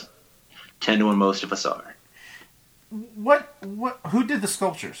show, as 10 to 1 most of us are. What? Who did the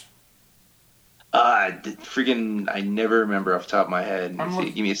sculptures? I never remember off the top of my head.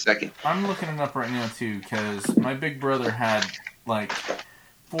 Give me a second. I'm looking it up right now too, because my big brother had like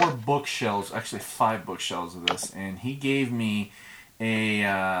 4 bookshelves, actually 5 bookshelves of this, and he gave me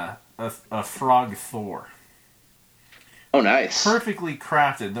a frog Thor. Oh, nice! Perfectly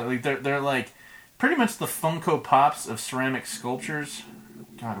crafted. They're like pretty much the Funko Pops of ceramic sculptures.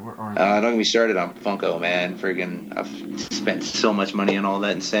 God, where are they? Don't get me started on Funko, man. Friggin', I've spent so much money on all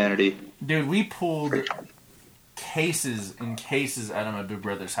that insanity. Dude, we pulled cases and cases out of my big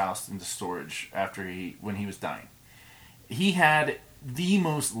brother's house into storage when he was dying. He had the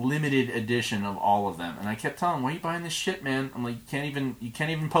most limited edition of all of them, and I kept telling him, "Why are you buying this shit, man?" I'm like, "You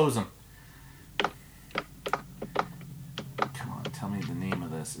can't even pose them." Come on, tell me the name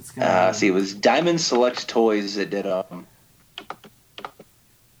of this. It's gonna see, it was Diamond Select Toys that did I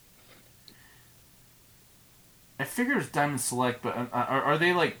figured it was Diamond Select, but are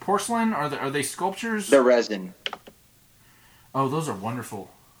they like porcelain? Are they sculptures? They're resin. Oh, those are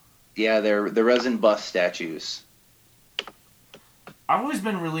wonderful. Yeah, they're resin bust statues. I've always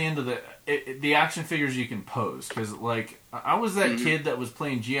been really into the action figures you can pose, because like I was that kid that was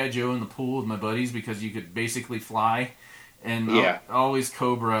playing G.I. Joe in the pool with my buddies because you could basically fly, and always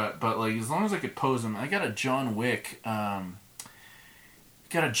Cobra. But like as long as I could pose them, I got a John Wick. Got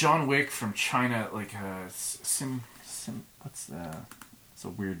a John Wick from China, like what's the? It's a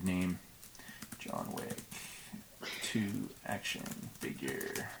weird name. John Wick 2 action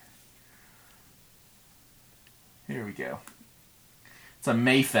figure. Here we go. It's a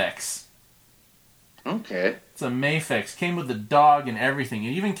Mafex. Okay. It's a Mafex. Came with a dog and everything.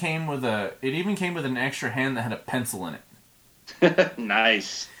 It even came with an extra hand that had a pencil in it.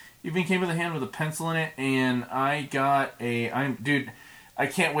 Nice. Even came with a hand with a pencil in it, and I got I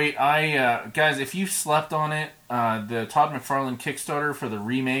can't wait. Guys, if you slept on it, the Todd McFarlane Kickstarter for the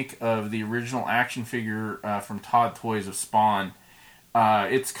remake of the original action figure from Todd Toys of Spawn,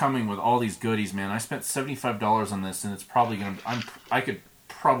 it's coming with all these goodies, man. I spent $75 on this, and it's probably gonna. I could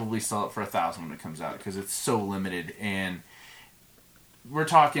probably sell it for $1,000 when it comes out because it's so limited. And we're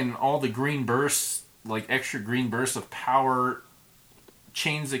talking all the green bursts, like extra green bursts of power,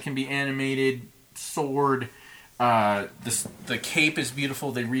 chains that can be animated, sword. The cape is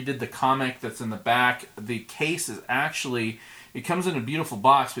beautiful. They redid the comic that's in the back. The case is actually, it comes in a beautiful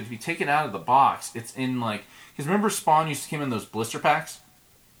box, but if you take it out of the box, it's in like, because remember Spawn used to come in those blister packs?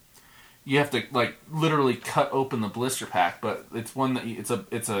 You have to like literally cut open the blister pack, but it's one that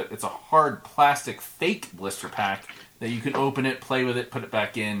it's a hard plastic fake blister pack that you can open it, play with it, put it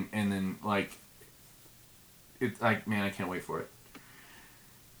back in, and then like, it's like, man, I can't wait for it.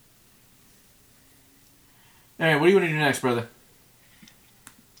 Alright, what do you want to do next, brother?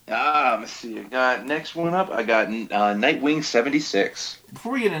 Let's see. I got next one up. I got Nightwing 76.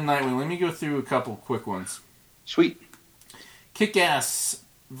 Before we get into Nightwing, let me go through a couple quick ones. Sweet. Kick-Ass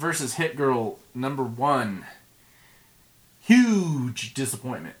versus Hit Girl #1. Huge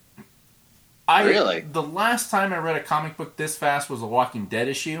disappointment. Really? The last time I read a comic book this fast was a Walking Dead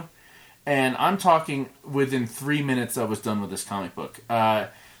issue, and I'm talking within 3 minutes I was done with this comic book.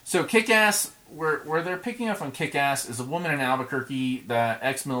 So Kick-Ass, where they're picking up on Kick-Ass is a woman in Albuquerque, that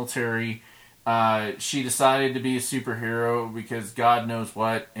ex-military. She decided to be a superhero because God knows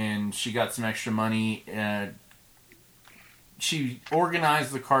what, and she got some extra money. She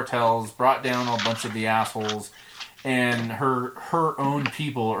organized the cartels, brought down a bunch of the assholes, and her own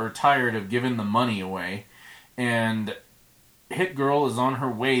people are tired of giving the money away. And Hit Girl is on her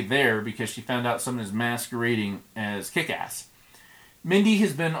way there because she found out someone is masquerading as Kick-Ass. Mindy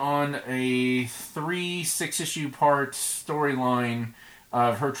has been on a 6-issue part storyline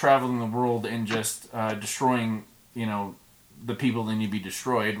of her traveling the world and just destroying, the people that need to be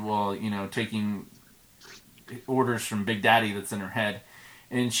destroyed while, taking orders from Big Daddy that's in her head.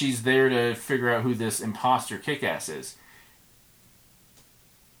 And she's there to figure out who this imposter Kick-Ass is.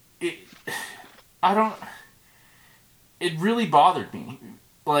 It really bothered me.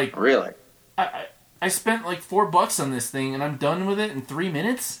 Like, really? I spent like $4 on this thing, and I'm done with it in 3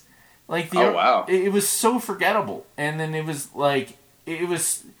 minutes. Like wow! It was so forgettable, and then it was the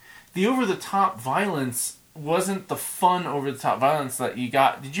over the top violence wasn't the fun over the top violence that you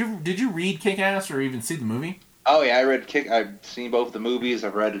got. Did you read Kick-Ass or even see the movie? Oh yeah, I've seen both the movies.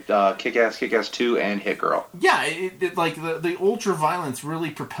 I've read Kick-Ass, Kick-Ass 2, and Hit Girl. Yeah, like the ultra violence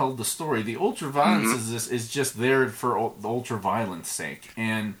really propelled the story. The ultra violence is just there for the ultra violence sake,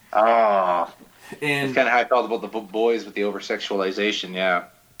 and it's kind of how I felt about the boys with the over-sexualization, yeah.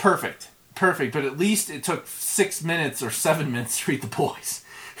 Perfect. But at least it took 6 minutes or 7 minutes to read the boys.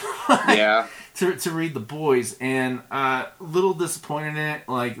 Yeah. to read the boys, and little disappointed in it.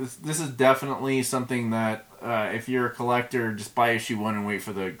 Like, this is definitely something that, if you're a collector, just buy issue 1 and wait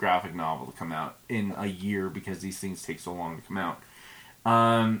for the graphic novel to come out in a year, because these things take so long to come out.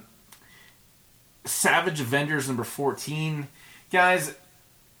 Savage Avengers #14. Guys,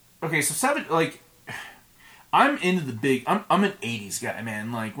 okay, so Savage, like, I'm into the big... I'm an 80s guy,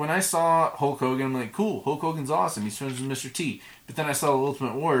 man. Like, when I saw Hulk Hogan, I'm like, cool, Hulk Hogan's awesome. He's friends with Mr. T. But then I saw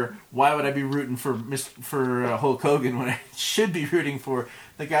Ultimate Warrior. Why would I be rooting for Hulk Hogan when I should be rooting for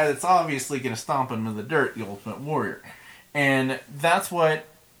the guy that's obviously going to stomp him in the dirt, the Ultimate Warrior? And that's what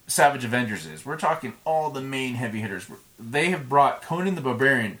Savage Avengers is. We're talking all the main heavy hitters. They have brought Conan the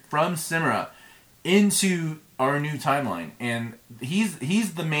Barbarian from Cimera into our new timeline, and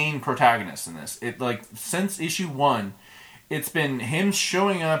he's the main protagonist in this. It, like, since issue 1, it's been him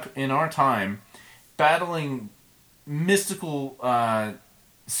showing up in our time, battling mystical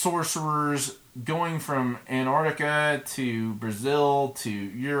sorcerers, going from Antarctica to Brazil to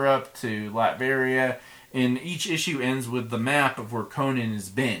Europe to Latveria, and each issue ends with the map of where Conan has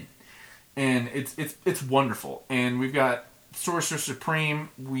been, and it's wonderful. And we've got Sorcerer Supreme,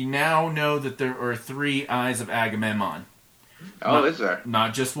 we now know that there are 3 Eyes of Agamemnon. Oh, is there?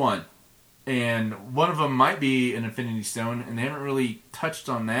 Not just one. And one of them might be an Infinity Stone, and they haven't really touched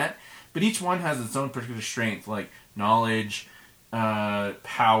on that. But each one has its own particular strength, like knowledge,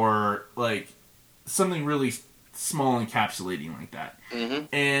 power, like something really small encapsulating like that. Mm-hmm.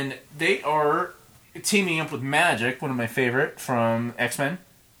 And they are teaming up with Magic, one of my favorite from X-Men.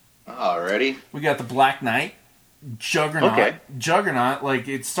 Alrighty. We got the Black Knight, Juggernaut. Okay. Juggernaut, like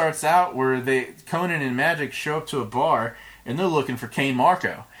it starts out where Conan and Magic show up to a bar and they're looking for Kane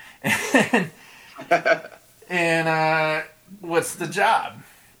Marco. And what's the job?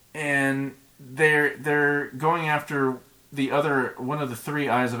 And they're going after one of the 3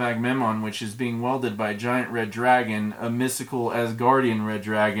 Eyes of Agamemnon, which is being welded by a giant red dragon, a mystical Asgardian red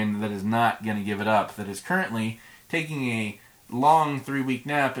dragon that is not going to give it up, that is currently taking a long 3-week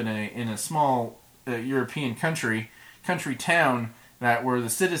nap in a small European country town where the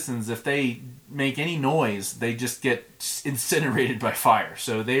citizens, if they make any noise, they just get incinerated by fire.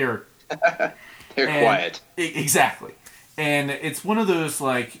 So they are they're quiet. Exactly. And it's one of those,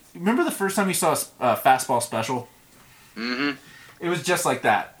 like, remember the first time you saw a Fastball Special? Mm-hmm. It was just like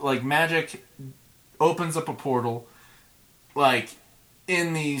that. Like, Magic opens up a portal, like,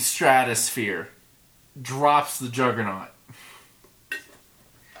 in the stratosphere, drops the Juggernaut.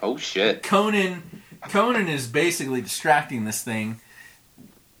 Oh, shit. Conan is basically distracting this thing.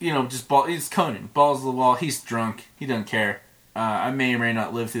 You know, he's Conan. Balls to the wall. He's drunk. He doesn't care. I may or may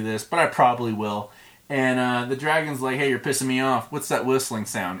not live through this, but I probably will. And the dragon's like, hey, you're pissing me off. What's that whistling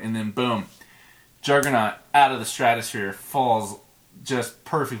sound? And then, boom. Juggernaut, out of the stratosphere, falls just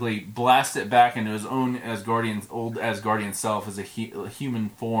perfectly, blasts it back into his own old Asgardian self as a human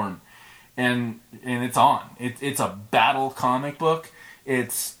form. And it's on. It's a battle comic book.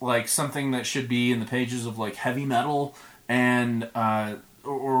 It's like something that should be in the pages of like heavy metal and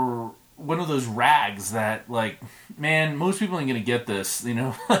or one of those rags that, like, man, most people ain't gonna get this, you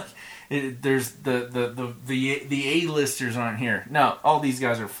know. There's the A-listers aren't here. No, all these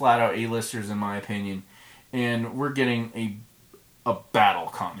guys are flat out A-listers in my opinion, and we're getting a battle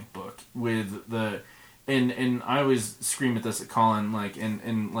comic book with and I always scream at this at Colin, like,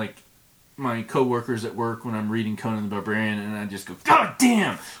 and like my coworkers at work when I'm reading Conan the Barbarian, and I just go, God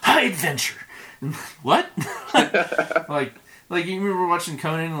damn, high adventure. What? like you remember watching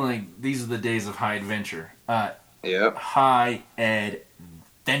Conan? Like, these are the days of high adventure. Yep. High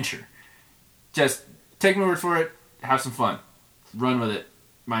adventure. Just take my word for it. Have some fun. Run with it,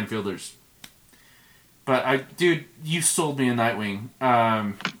 Mindfielders. But dude, you sold me a Nightwing.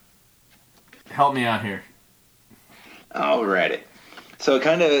 Help me out here. Alrighty. So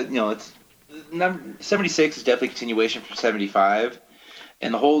kind of, it's 76 is definitely a continuation from 75,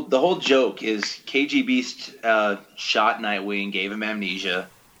 and the whole joke is KG Beast shot Nightwing, gave him amnesia.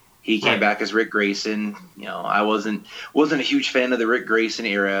 He came back as Rick Grayson. I wasn't a huge fan of the Rick Grayson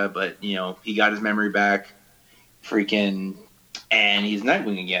era, but he got his memory back, and he's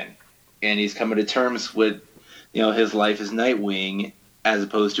Nightwing again, and he's coming to terms with his life as Nightwing as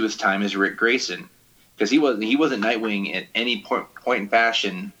opposed to his time as Rick Grayson, because he wasn't Nightwing at any point in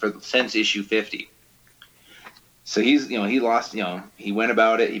fashion since issue 50. So he lost, he went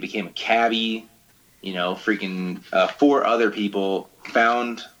about it. He became a cabbie. 4 other people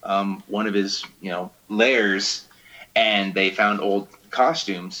found one of his lairs, and they found old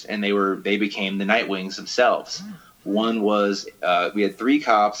costumes, and they became the Nightwings themselves. One was we had 3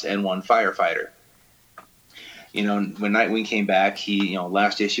 cops and 1 firefighter. When Nightwing came back, he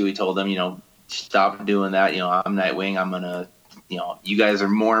last issue he told them, stop doing that. I'm Nightwing. I'm gonna, you guys are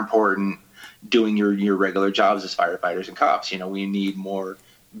more important doing your regular jobs as firefighters and cops. We need more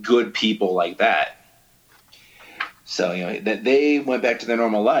good people like that. So, that they went back to their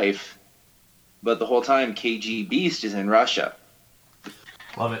normal life, but the whole time KG Beast is in Russia.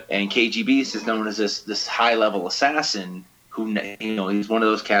 Love it. And KG Beast is known as this high-level assassin who, he's one of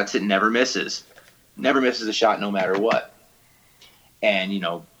those cats that never misses a shot no matter what. And,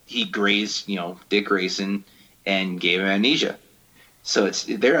 he grazed, Dick Grayson and gave him amnesia. So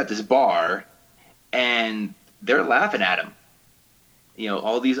they're at this bar, and they're laughing at him.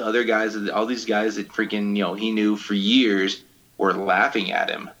 All these guys that freaking, he knew for years were laughing at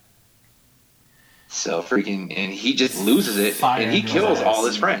him. So and he just loses it, and he kills all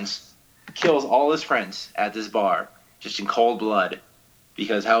his friends. Kills all his friends at this bar, just in cold blood,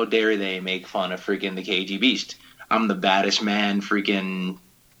 because how dare they make fun of freaking the KG Beast? I'm the baddest man,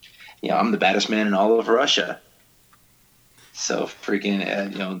 I'm the baddest man in all of Russia. So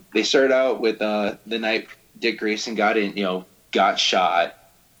they started out with the night Dick Grayson got shot,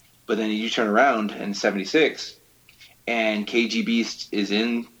 but then you turn around in 76, and KG Beast is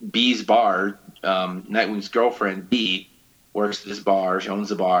in B's bar. Nightwing's girlfriend B works at this bar. She owns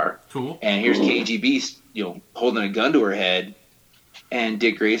the bar. Cool. And here's KG Beast, holding a gun to her head, and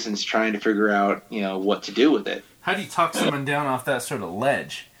Dick Grayson's trying to figure out, what to do with it. How do you talk someone down off that sort of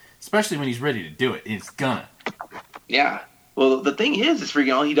ledge? Especially when he's ready to do it. He's gonna. Yeah. Well, the thing is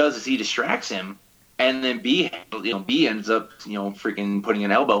freaking all he does is he distracts him, and then B ends up, freaking putting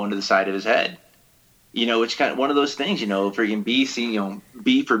an elbow into the side of his head. It's kind of one of those things, freaking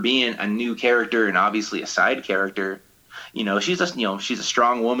B for being a new character and obviously a side character. She's a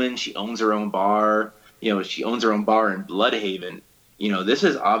strong woman. She owns her own bar. She owns her own bar in Bloodhaven. This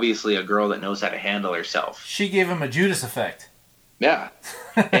is obviously a girl that knows how to handle herself. She gave him a Judas effect. Yeah.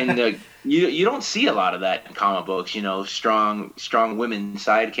 And you don't see a lot of that in comic books, strong women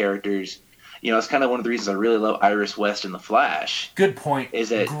side characters. It's kind of one of the reasons I really love Iris West in The Flash. Good point. Is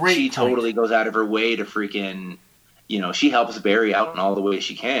that Great she point. Totally goes out of her way to freaking, she helps Barry out in all the ways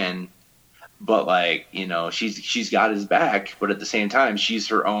she can. But she's got his back, but at the same time, she's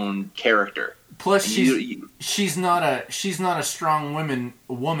her own character. Plus, she's not a strong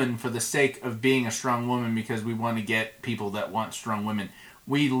woman for the sake of being a strong woman because we want to get people that want strong women.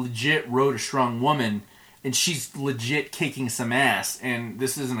 We legit wrote a strong woman, and she's legit kicking some ass, and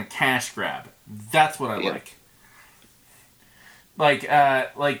this isn't a cash grab. That's what I like.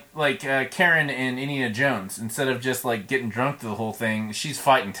 Like Karen and Indiana Jones. Instead of just getting drunk to the whole thing, she's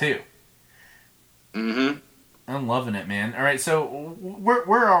fighting too. Mm-hmm. I'm loving it, man. All right, so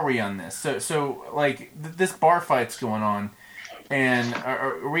where are we on this? So this bar fight's going on, and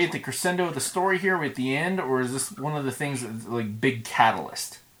are we at the crescendo of the story here? Are we at the end, or is this one of the things that's big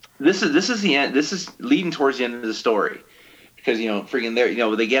catalyst? This is the end. This is leading towards the end of the story because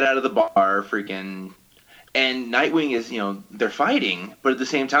freaking they get out of the bar, freaking, and Nightwing is they're fighting, but at the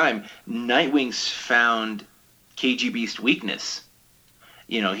same time, Nightwing's found KG Beast's weakness.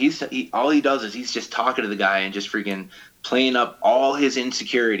 All he does is he's just talking to the guy and just freaking playing up all his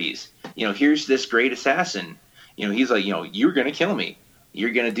insecurities. Here's this great assassin. He's like, you're going to kill me.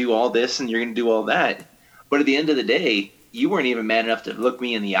 You're going to do all this and you're going to do all that. But at the end of the day, you weren't even man enough to look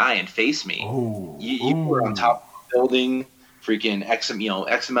me in the eye and face me. Ooh, you were on top of the building, freaking X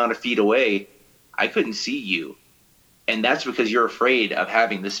amount of feet away. I couldn't see you. And that's because you're afraid of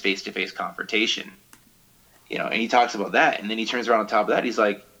having this face-to-face confrontation. And he talks about that, and then he turns around on top of that. He's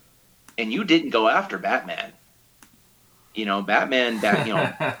like, and you didn't go after Batman. Batman,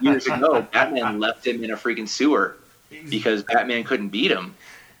 years ago, Batman left him in a freaking sewer because Batman couldn't beat him.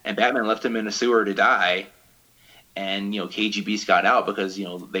 And Batman left him in a sewer to die. And, KG Beast got out because, they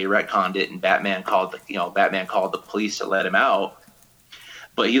retconned it, and Batman called the police to let him out.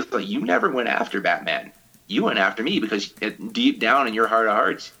 But he was like, you never went after Batman. You went after me because deep down in your heart of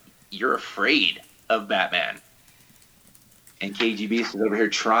hearts, you're afraid of Batman. And KG Beast is over here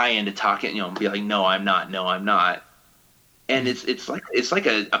trying to talk it, be like, no, I'm not. And it's like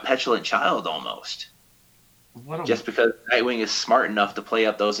a petulant child almost. Just because Nightwing is smart enough to play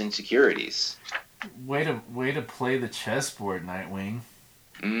up those insecurities. Way to play the chessboard, Nightwing.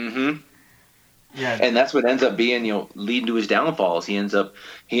 Mm-hmm. Yeah. And that's what ends up being, leading to his downfalls. He ends up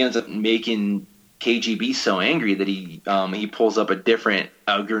making KG Beast so angry that he pulls up a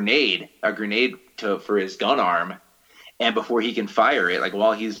grenade for his gun arm, and before he can fire it,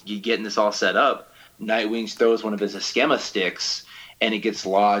 while he's getting this all set up, Nightwing throws one of his Ischema sticks, and it gets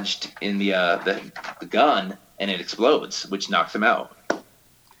lodged in the gun, and it explodes, which knocks him out.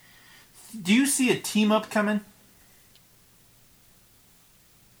 Do you see a team up coming?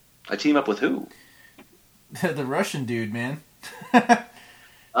 A team up with who? The Russian dude, man.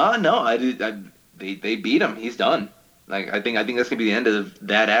 No, they beat him. He's done. I think that's gonna be the end of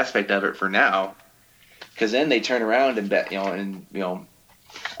that aspect of it for now. Because then they turn around and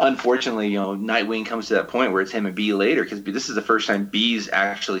unfortunately, Nightwing comes to that point where it's him and B later. Because this is the first time B's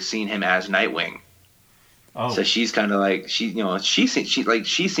actually seen him as Nightwing. Oh. So she's kind of she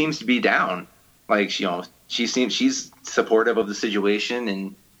seems to be down. She's supportive of the situation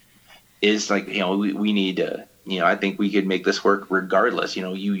and is we need to. I think we could make this work regardless.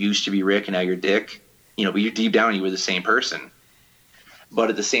 You used to be Rick and now you're Dick. But you deep down you were the same person. But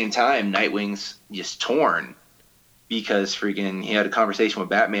at the same time, Nightwing's just torn because freaking he had a conversation with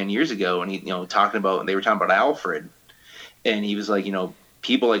Batman years ago, and they were talking about Alfred, and he was like,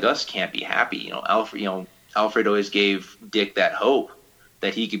 people like us can't be happy. Alfred always gave Dick that hope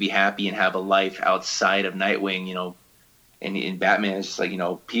that he could be happy and have a life outside of Nightwing. And Batman is just like,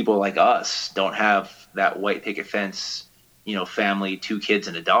 people like us don't have that white picket fence, family, 2 kids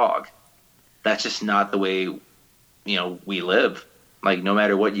and a dog. That's just not the way, we live. No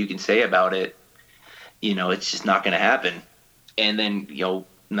matter what you can say about it, it's just not going to happen. And then,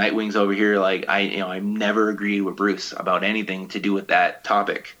 Nightwing's over here like, I never agreed with Bruce about anything to do with that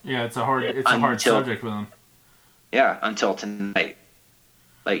topic. Yeah, it's a hard subject with him. Yeah, until tonight.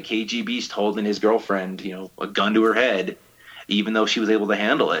 Like, KG Beast holding his girlfriend, a gun to her head, even though she was able to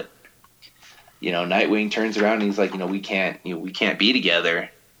handle it. Nightwing turns around and he's like, we can't be together.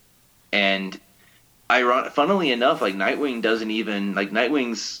 And funnily enough, like, Nightwing doesn't even, like,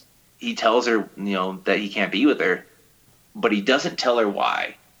 he tells her, that he can't be with her, but he doesn't tell her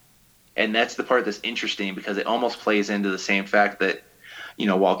why. And that's the part that's interesting, because it almost plays into the same fact that,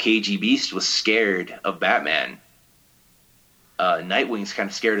 while KG Beast was scared of Batman, Nightwing's kind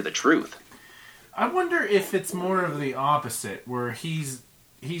of scared of the truth. I wonder if it's more of the opposite, where he's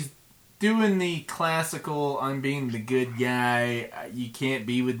doing the classical, I'm being the good guy, you can't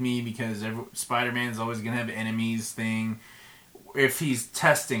be with me because Spider-Man's always going to have enemies thing. If he's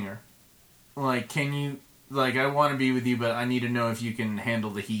testing her, like, can you, like, I want to be with you, but I need to know if you can handle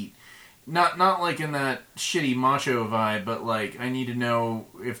the heat. Not like in that shitty macho vibe, but like, I need to know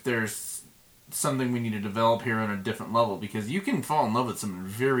if there's something we need to develop here on a different level, because you can fall in love with someone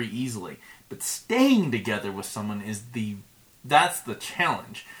very easily, but staying together with someone that's the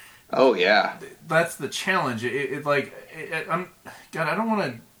challenge. Oh yeah, that's the challenge. I don't want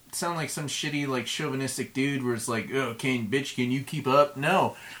to sound like some shitty, like, chauvinistic dude where it's like, oh, can you keep up?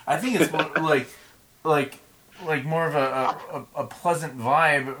 No, I think it's more like more of a pleasant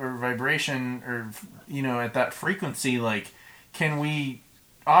vibe or vibration, or at that frequency. Like, can we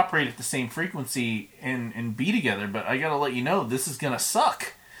operate at the same frequency and be together? But I gotta let you know, this is gonna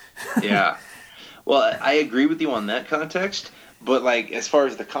suck. Yeah. Well, I agree with you on that context, but, like, as far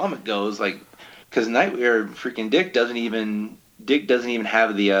as the comic goes, like, because Dick doesn't even have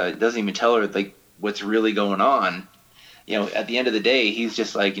doesn't even tell her, like, what's really going on. At the end of the day, he's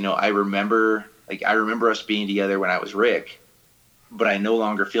just like, I remember us being together when I was Rick, but I no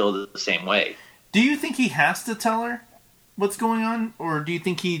longer feel the same way. Do you think he has to tell her what's going on, or do you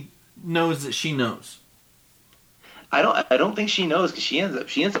think he knows that she knows? I don't think she knows, because she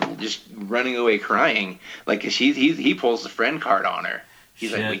ends up just running away crying. Like, he pulls the friend card on her.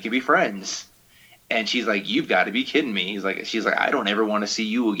 He's like, we could be friends, and she's like, you've got to be kidding me. She's like, I don't ever want to see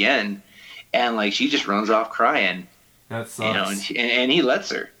you again, and, like, she just runs off crying. That sucks. And he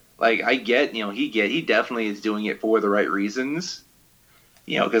lets her. Like, I get, he definitely is doing it for the right reasons.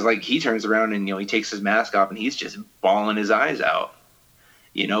 Because, like, he turns around and, he takes his mask off and he's just bawling his eyes out.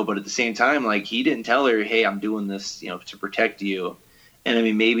 But at the same time, like, he didn't tell her, hey, I'm doing this, to protect you. And, I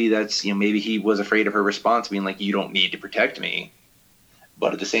mean, maybe that's, maybe he was afraid of her response being like, you don't need to protect me.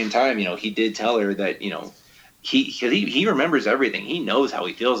 But at the same time, he did tell her that, he remembers everything. He knows how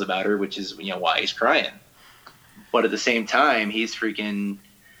he feels about her, which is, why he's crying. But at the same time, he's freaking,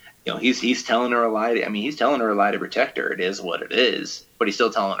 he's telling her a lie. He's telling her a lie to protect her. It is what it is. But he's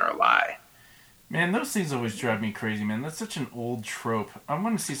still telling her a lie. Man, those things always drive me crazy, man. That's such an old trope. I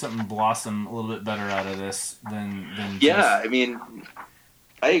want to see something blossom a little bit better out of this than yeah,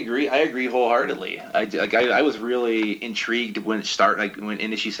 I agree wholeheartly. I was really intrigued when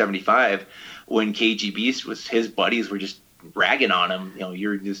in issue 75, when KG Beast his buddies were just ragging on him.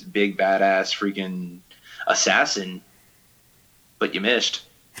 You're this big badass freaking assassin, but you missed.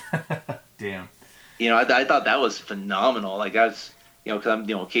 Damn. I thought that was phenomenal. Like, that's, because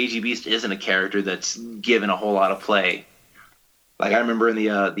KG Beast isn't a character that's given a whole lot of play. Like, I remember in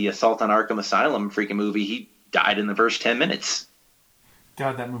the Assault on Arkham Asylum freaking movie, he died in the first 10 minutes.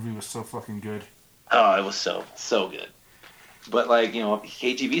 God, that movie was so fucking good. Oh, it was so good. But, like,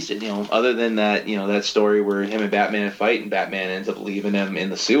 KG Beast, other than that, that story where him and Batman fight and Batman ends up leaving him in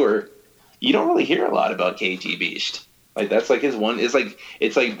the sewer, you don't really hear a lot about KG Beast. Like, that's like his one. It's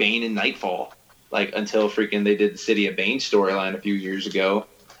like Bane in Nightfall. Like, until freaking they did the City of Bane storyline a few years ago,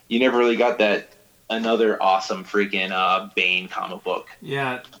 you never really got that another awesome freaking Bane comic book.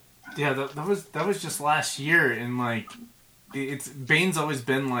 Yeah. That was just last year, and, like, Bane's always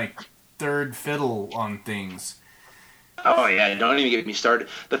been, like, third fiddle on things. Oh yeah, don't even get me started.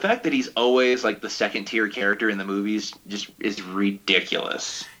 The fact that he's always, like, the second tier character in the movies just is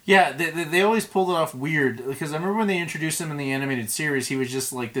ridiculous. Yeah, they always pulled it off weird, because I remember when they introduced him in the animated series, he was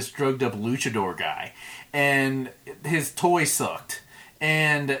just like this drugged up luchador guy, and his toy sucked,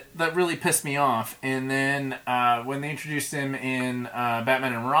 and that really pissed me off. And then when they introduced him in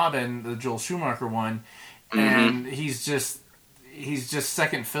Batman and Robin, the Joel Schumacher one, and he's just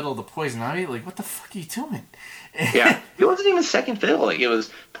second fiddle to Poison Ivy. Like, what the fuck are you doing? Yeah, he wasn't even second fiddle. Like, it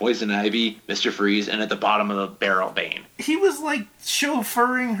was Poison Ivy, Mr. Freeze, and at the bottom of the barrel, Bane. He was, like,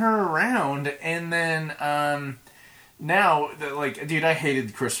 chauffeuring her around, and then now, like, dude, I hated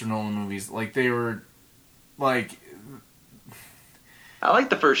the Christopher Nolan movies. Like, they were like, I like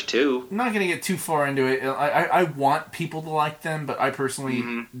the first two. I'm not going to get too far into it. I want people to like them, but I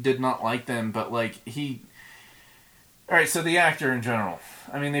personally did not like them. But like all right. So the actor in general,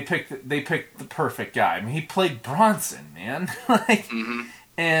 I mean, they picked the perfect guy. I mean, he played Bronson, man.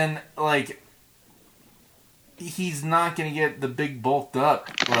 And like, he's not going to get the big bulked up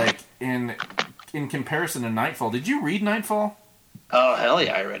like in comparison to Nightfall. Did you read Nightfall? Oh hell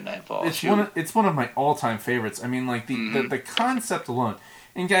yeah, I read Nightfall. It's one of my all-time favorites. I mean, like the concept alone.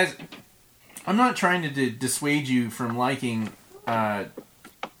 And guys, I'm not trying to dissuade you from liking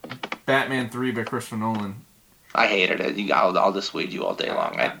Batman 3 by Christopher Nolan. I hated it. I'll dissuade you all day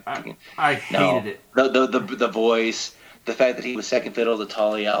long. I hated it. The voice, the fact that he was second fiddle to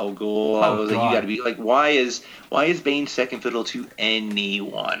Talia al Ghul. I was like, you got to be like, why is Bane second fiddle to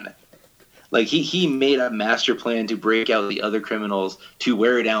anyone? Like, he made a master plan to break out the other criminals to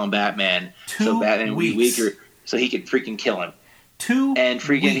wear down Batman. So Batman would be weaker, so he could freaking kill him. 2 and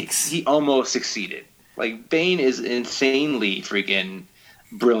freaking weeks. He almost succeeded. Like, Bane is insanely freaking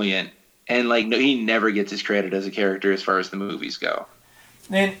brilliant. And, like, no, he never gets his credit as a character as far as the movies go.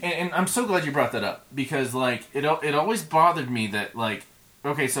 And I'm so glad you brought that up. Because, like, it always bothered me that, like,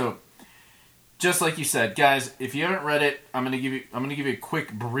 okay, so just like you said, guys, if you haven't read it, I'm gonna give you a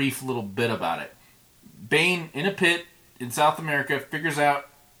quick, brief little bit about it. Bane, in a pit in South America, figures out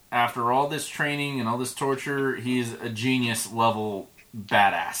after all this training and all this torture, he's a genius level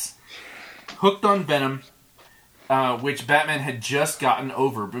badass. Hooked on venom, which Batman had just gotten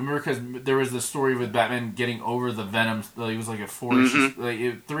over. Remember, because there was the story with Batman getting over the venom. It was like a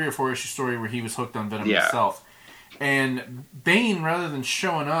 3 or 4 issue story where he was hooked on venom himself. And Bane, rather than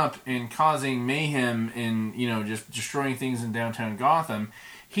showing up and causing mayhem and, just destroying things in downtown Gotham,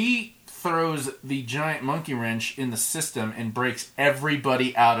 he throws the giant monkey wrench in the system and breaks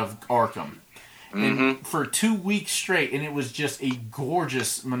everybody out of Arkham. And for 2 weeks straight, and it was just a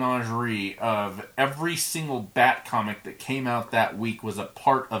gorgeous menagerie of every single Bat comic that came out that week was a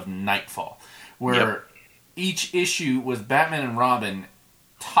part of Nightfall, where each issue was Batman and Robin,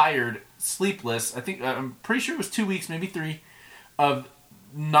 tired, sleepless. I'm pretty sure it was 2 weeks, maybe 3, of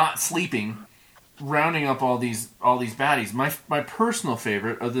not sleeping, rounding up all these baddies. My personal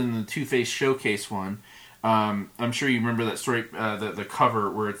favorite, other than the Two-Face showcase one, I'm sure you remember that story, the cover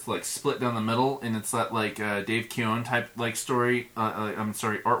where it's like split down the middle, and it's that like Dave Keown type like story.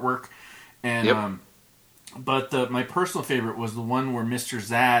 Artwork, and but my personal favorite was the one where Mr.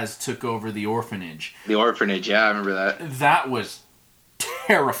 Zsasz took over the orphanage. The orphanage, yeah, I remember that. That was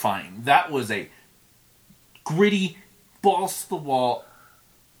terrifying. That was a gritty, balls to the wall,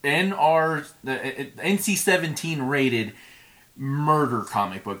 NC-17 rated murder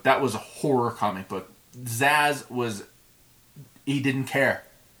comic book. That was a horror comic book. Zsasz he didn't care.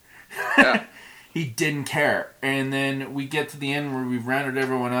 Yeah. He didn't care. And then we get to the end where we've rounded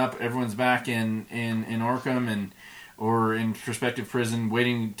everyone up. Everyone's back in Arkham or in prospective prison,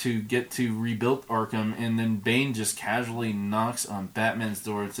 waiting to get to rebuild Arkham. And then Bane just casually knocks on Batman's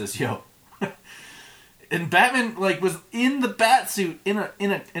door and says, "Yo." And Batman was in the bat suit in a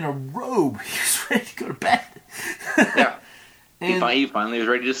robe. He was ready to go to bed. Yeah. And he finally was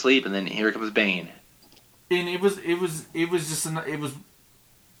ready to sleep, and then here comes Bane. And it was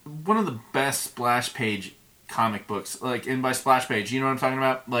one of the best splash page comic books. And by splash page, you know what I'm talking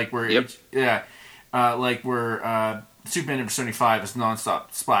about? Where Superman number 75 is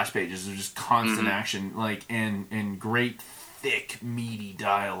nonstop splash pages. There's just constant action, and great thick meaty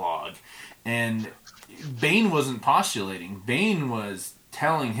dialogue. And Bane wasn't postulating. Bane was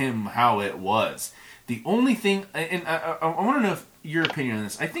telling him how it was. The only thing, and I want to know if your opinion on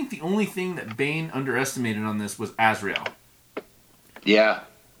this. I think the only thing that Bane underestimated on this was Azrael. Yeah.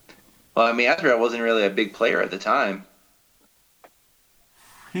 Well, I mean, Azrael wasn't really a big player at the time.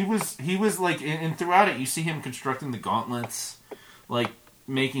 He was and throughout it, you see him constructing the gauntlets,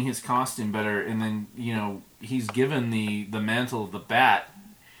 making his costume better, and then, he's given the mantle of the Bat,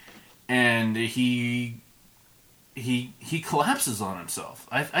 and he collapses on himself.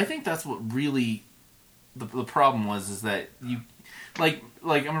 I think that's what really the problem was, is that you I'm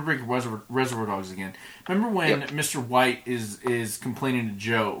gonna bring Reservoir Dogs again. Remember when Mr. White is complaining to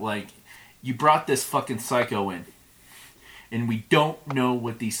Joe, you brought this fucking psycho in, and we don't know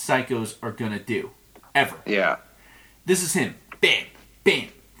what these psychos are gonna do ever. Yeah, this is him. Bam, bam,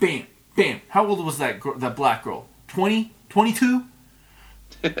 bam, bam. How old was that black girl? 20, 22?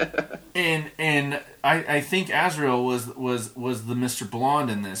 and I think Azrael was the Mr. Blonde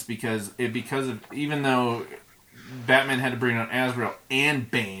in this because of, even though Batman had to bring on Azrael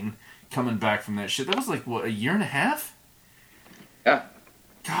and Bane coming back from that shit, that was a year and a half? Yeah.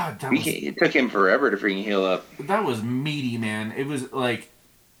 God, It took him forever to freaking heal up. that was meaty, man. It was like,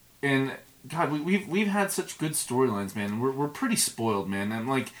 and God, we've had such good storylines, man. We're pretty spoiled, man. And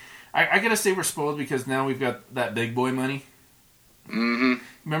like, I gotta say we're spoiled because now we've got that big boy money. Mm-hmm.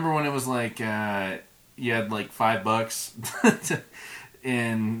 Remember when it was like you had like $5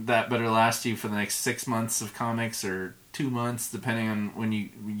 and that better last you for the next 6 months of comics or 2 months, depending on when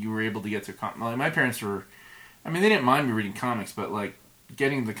you were able to get to comics. Like my parents were, I mean, they didn't mind me reading comics, but like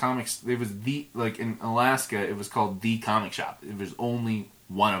getting the comics, it was like in Alaska, it was called the comic shop. It was only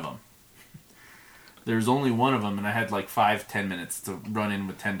one of them. There was only one of them, and I had like 5-10 minutes to run in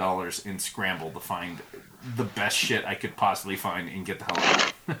with $10 and scramble to find the best shit I could possibly find and get the hell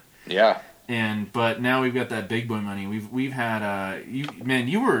out. Yeah. But now we've got that big boy money. We've had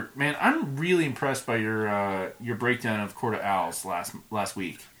I'm really impressed by your breakdown of Court of Owls last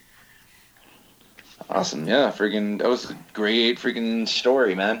week. Awesome, yeah, freaking that was a great freaking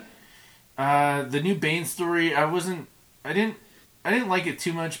story, man. The new Bane story, I didn't like it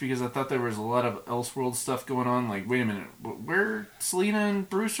too much because I thought there was a lot of Elseworld stuff going on. Like, wait a minute, where Selena and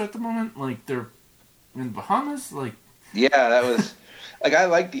Bruce are at the moment? Like, they're in the Bahamas? Like, yeah, that was like I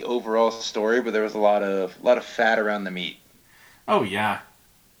liked the overall story, but there was a lot of fat around the meat. Oh yeah,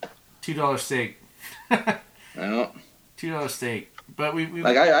 $2 steak. Well, $2 steak. But we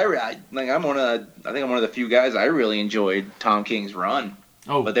like I think I'm one of the few guys I really enjoyed Tom King's run.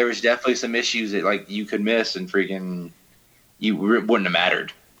 Oh, but there was definitely some issues that like you could miss and freaking it wouldn't have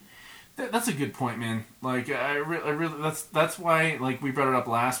mattered. That's a good point, man. Like I really that's why like we brought it up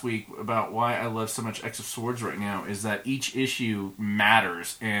last week about why I love so much X of Swords right now is that each issue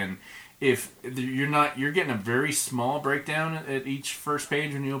matters, and if you're getting a very small breakdown at each first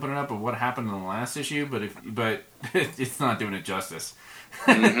page when you open it up of what happened in the last issue, but it's not doing it justice.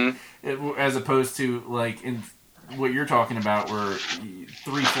 Mm-hmm. As opposed to like in what you're talking about, where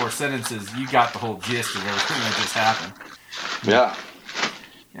 3-4 sentences you got the whole gist of everything that just happened. Yeah.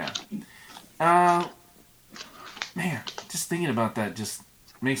 Yeah. Man, just thinking about that just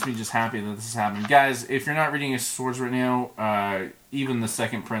makes me just happy that this is happening. Guys, if you're not reading X of Swords right now, even the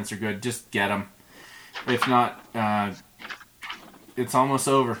second prints are good. Just get them. If not, it's almost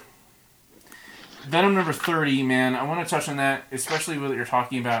over. Venom number 30, man, I want to touch on that, especially what you're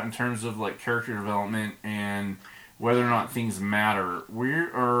talking about in terms of like character development and whether or not things matter. We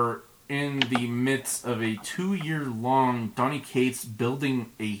are in the midst of a 2-year-long Donny Cates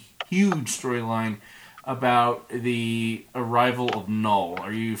building a huge storyline about the arrival of Null.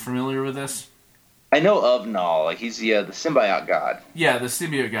 Are you familiar with this? I know of Null. Like he's the symbiote god. Yeah, the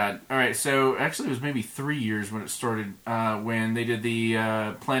symbiote god. All right, so actually it was maybe 3 years when it started, when they did the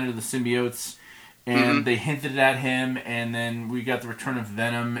Planet of the Symbiotes, and they hinted at him, and then we got the return of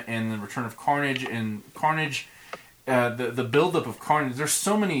Venom and the return of Carnage, and Carnage, the buildup of Carnage. There's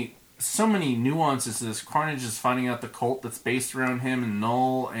so many nuances to this. Carnage is finding out the cult that's based around him and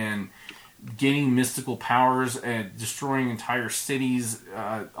Null, and gaining mystical powers and destroying entire cities,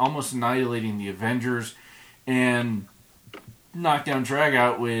 almost annihilating the Avengers, and knockdown drag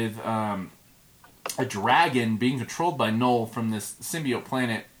out with a dragon being controlled by Null from this symbiote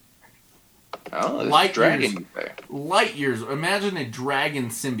planet. Oh, Light years. Imagine a dragon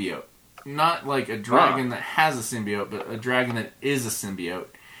symbiote. Not like a dragon that has a symbiote, but a dragon that is a symbiote.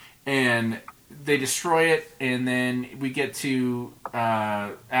 And they destroy it, and then we get to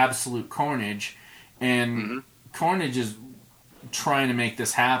Absolute Carnage, and Carnage is trying to make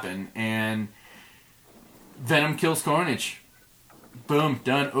this happen, and Venom kills Carnage. Boom,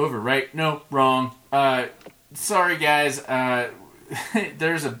 done, over, right? No, wrong. Sorry, guys.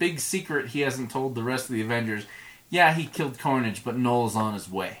 There's a big secret he hasn't told the rest of the Avengers. Yeah, he killed Carnage, but Null's on his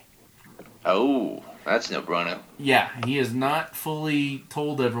way. Oh, that's no bueno. Yeah, he has not fully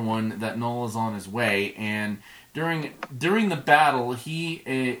told everyone that Null is on his way, and during the battle, he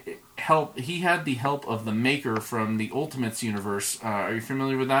had the help of the Maker from the Ultimates universe. Are you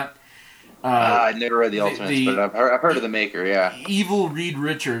familiar with that? I never read the Ultimates, but I've heard of the Maker. Yeah, evil Reed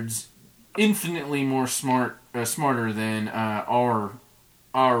Richards, infinitely more smarter than our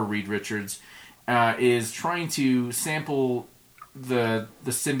Reed Richards, is trying to sample the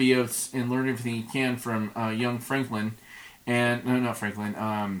symbiotes and learn everything he can from young Franklin, and no, not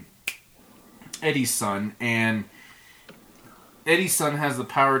Franklin, Eddie's son. And Eddie's son has the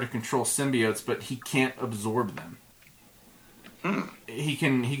power to control symbiotes, but he can't absorb them. He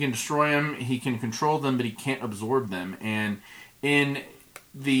can destroy them, he can control them, but he can't absorb them. And in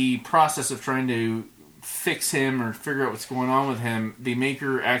the process of trying to fix him or figure out what's going on with him, the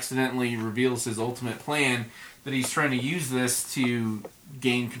Maker accidentally reveals his ultimate plan, that he's trying to use this to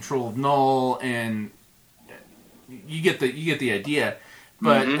gain control of Null, and you get the idea.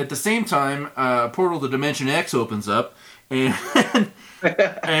 But at the same time, portal to Dimension X opens up, and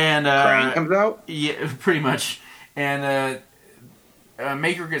Krang comes out. Yeah, pretty much. And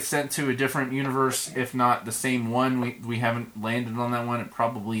Maker gets sent to a different universe, if not the same one. We haven't landed on that one. It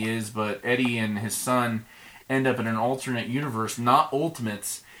probably is, but Eddie and his son end up in an alternate universe, not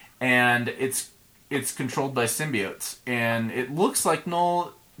Ultimates, and it's controlled by symbiotes. And it looks like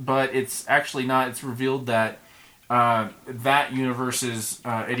Null, but it's actually not. It's revealed that that universe's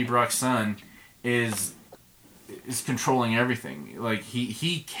Eddie Brock's son is controlling everything. Like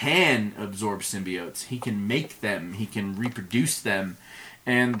he can absorb symbiotes, he can make them, he can reproduce them,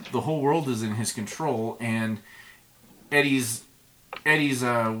 and the whole world is in his control. And Eddie's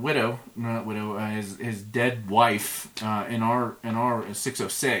widow, not widow, his dead wife in our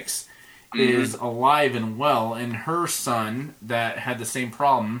 606 is alive and well, and her son that had the same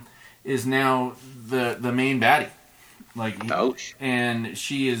problem is now the main baddie. And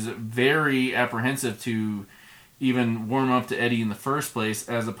she is very apprehensive to even warm up to Eddie in the first place,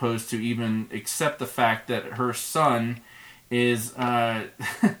 as opposed to even accept the fact that her son is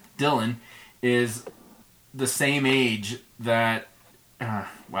Dylan is the same age that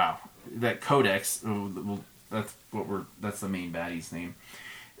that Codex. That's the main baddie's name,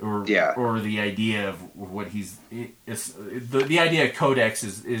 or the idea of what he's. The idea of Codex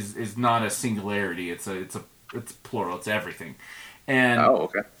is not a singularity. It's plural. It's everything. And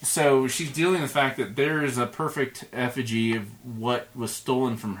so she's dealing with the fact that there is a perfect effigy of what was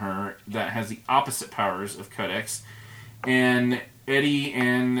stolen from her that has the opposite powers of Codex. And Eddie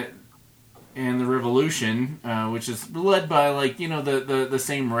and the Revolution, which is led by the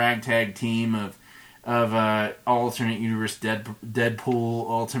same ragtag team of alternate universe Deadpool,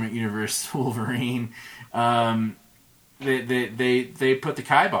 alternate universe Wolverine. They put the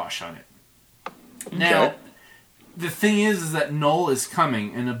kibosh on it. Now, the thing is that Null is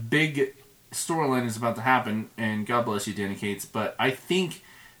coming, and a big storyline is about to happen, and God bless you, Danny Cates, but I think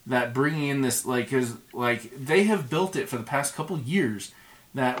that bringing in this, because they have built it for the past couple years,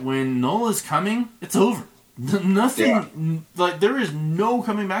 that when Null is coming, it's over. Nothing, there is no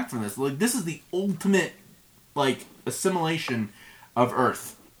coming back from this. This is the ultimate, assimilation of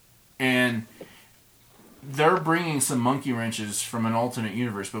Earth. And they're bringing some monkey wrenches from an alternate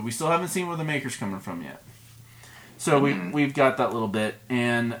universe, but we still haven't seen where the Maker's coming from yet. So we've got that little bit,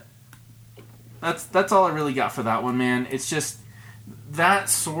 and that's all I really got for that one, man. It's just that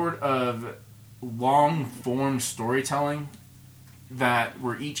sort of long form storytelling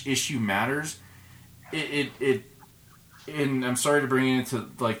where each issue matters. It and I'm sorry to bring it into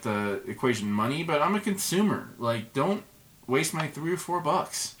the equation money, but I'm a consumer. Don't waste my $3 or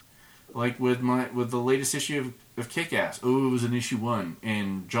 $4. With the latest issue of Kick-Ass. Oh, it was an issue 1,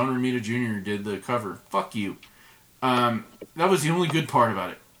 and John Romita Jr. did the cover. Fuck you. That was the only good part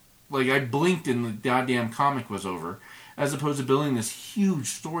about it. I blinked and the goddamn comic was over, as opposed to building this huge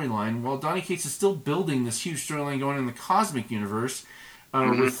storyline, while Donny Cates is still building this huge storyline going in the cosmic universe,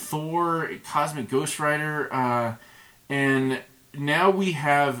 with Thor, Cosmic Ghost Rider, and now we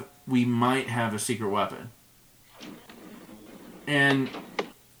might have a secret weapon. And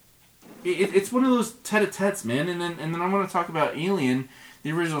it's one of those tete-a-tetes, man. And then I want to talk about Alien,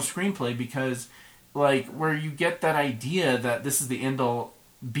 the original screenplay, because where you get that idea that this is the end-all,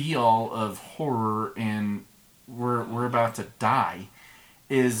 be-all of horror and we're about to die,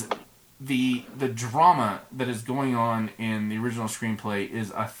 is the drama that is going on in the original screenplay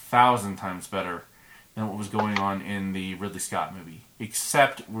is 1,000 times better than what was going on in the Ridley Scott movie.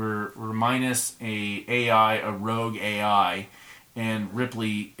 Except we're minus a rogue AI, and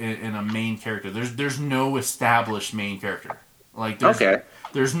Ripley in a main character. There's no established main character.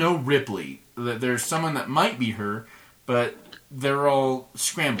 There's no Ripley. There's someone that might be her, but they're all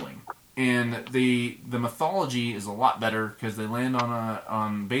scrambling. And the mythology is a lot better because they land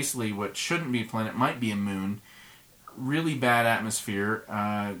on basically what shouldn't be a planet, might be a moon. Really bad atmosphere.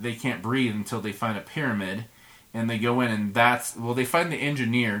 They can't breathe until they find a pyramid, and they go in, and they find the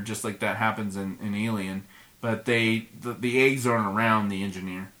engineer, just like that happens in Alien. But the eggs aren't around the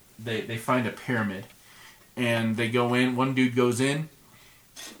engineer. They find a pyramid, and they go in. One dude goes in,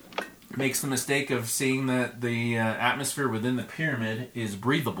 makes the mistake of seeing that the atmosphere within the pyramid is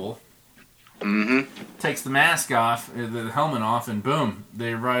breathable. Takes the mask off, the helmet off, and boom,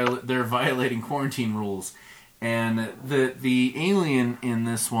 they're violating quarantine rules. And the alien in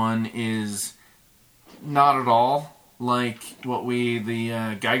this one is not at all like what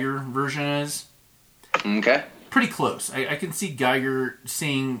the Geiger version is. Okay. pretty close. I can see Geiger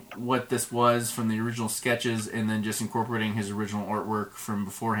seeing what this was from the original sketches and then just incorporating his original artwork from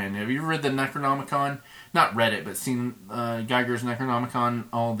beforehand. Have you read the Necronomicon? Not read it, but seen Geiger's Necronomicon,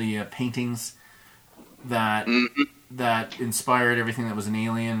 all the paintings that that inspired everything that was an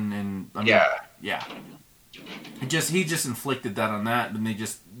alien, and yeah. He just inflicted that on that, and they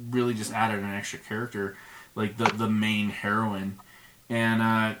just really just added an extra character, like the main heroine,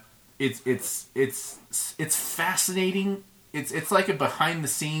 and it's fascinating. It's like a behind the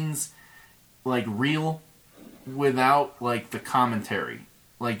scenes, like reel, without like the commentary,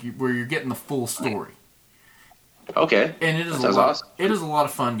 like where you're getting the full story. Okay, and it is awesome. It is a lot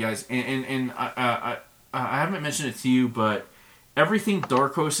of fun, guys, and I haven't mentioned it to you, but everything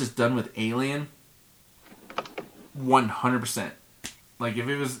Dark Horse has done with Alien, 100%. Like if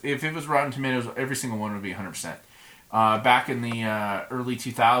it was Rotten Tomatoes, every single one would be 100%. Back in the early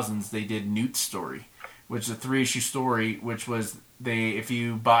 2000s, they did Newt's Story, which is a 3-issue story. Which was if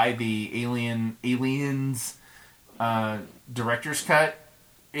you buy the Aliens director's cut,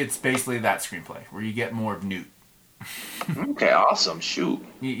 it's basically that screenplay where you get more of Newt. Okay, awesome. Shoot,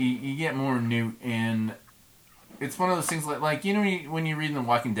 you get more of Newt, and it's one of those things like you know when you read in The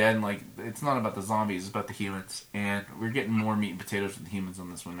Walking Dead, and like it's not about the zombies, it's about the humans, and we're getting more meat and potatoes with the humans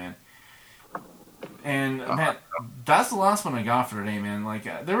on this one, man. And man, that's the last one I got for today, man.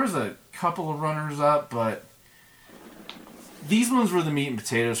 Like there was a couple of runners up, but these ones were the meat and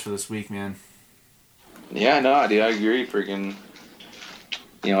potatoes for this week, man. Yeah, no, dude, I agree. Freaking,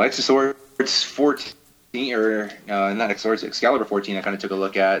 Exosaurus 14 or not Exosaurus, Excalibur 14. I kind of took a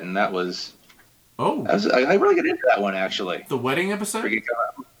look at, and that was. Oh, I really got into that one actually. The wedding episode.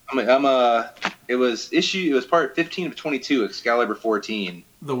 It was part 15 of 22, Excalibur 14.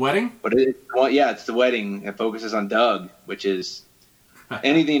 The wedding? But it's the wedding. It focuses on Doug, which is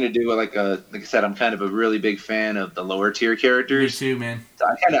anything to do with like I said, I'm kind of a really big fan of the lower tier characters. Me too, man. So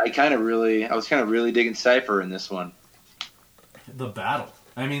I was kind of really digging Cypher in this one. The battle.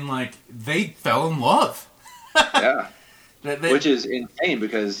 I mean, like they fell in love. Yeah. Which is insane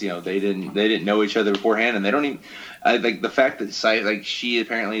because they didn't know each other beforehand, and they don't even like the fact that she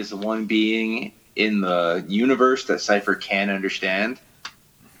apparently is the one being in the universe that Cypher can understand.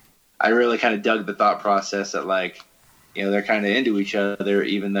 I really kind of dug the thought process that they're kind of into each other,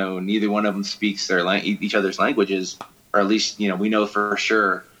 even though neither one of them speaks each other's languages, or at least we know for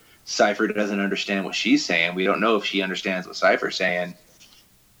sure Cypher doesn't understand what she's saying. We don't know if she understands what Cypher's saying,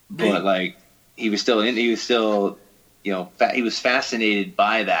 but he was fascinated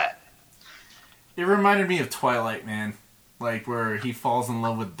by that. It reminded me of Twilight, man. Like where he falls in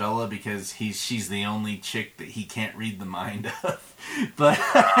love with Bella because she's the only chick that he can't read the mind of. But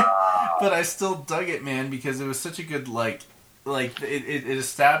but I still dug it, man, because it was such a good it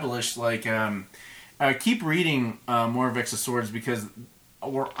established keep reading more of X of Swords, because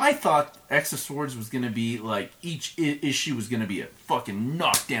where I thought X of Swords was going to be each issue was going to be a fucking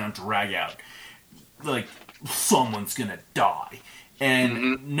knockdown drag out. Like someone's gonna die,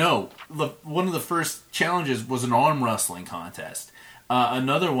 and no, one of the first challenges was an arm wrestling contest.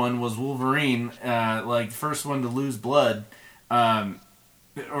 Another one was Wolverine, first one to lose blood, or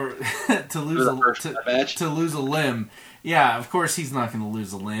to lose a limb. Yeah, of course he's not going to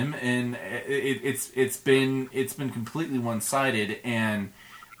lose a limb, and it's been completely one-sided.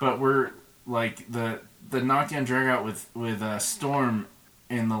 But we're the knockdown drag out with Storm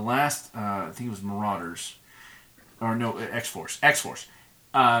in the last I think it was Marauders. Or no, X-Force. X-Force.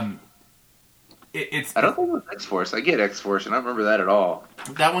 I don't think it was X-Force. I get X-Force, and I don't remember that at all.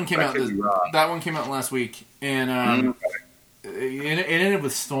 That one came out. That one came out last week, and it ended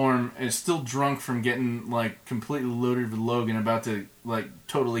with Storm. Is still drunk from getting completely loaded with Logan, about to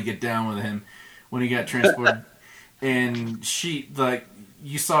totally get down with him when he got transported. And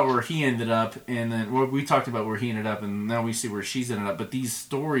you saw where he ended up, and then we talked about where he ended up, and now we see where she's ended up. But these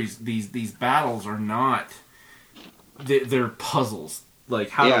stories, these battles are not. They're puzzles.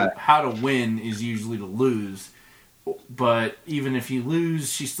 How to win is usually to lose, but even if you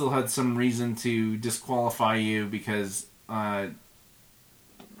lose, she still had some reason to disqualify you because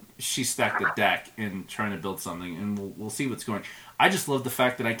she stacked the deck in trying to build something, and we'll see what's going. I just love the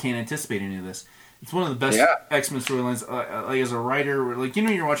fact that I can't anticipate any of this. It's one of the best X-Men storylines. As a writer,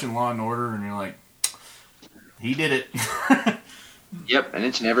 you're watching Law and Order, and you're like, he did it. Yep, and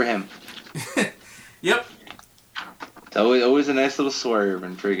it's never him. Yep. It's always a nice little swerve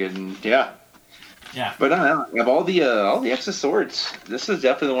and friggin' yeah. But of all the X of Swords, this is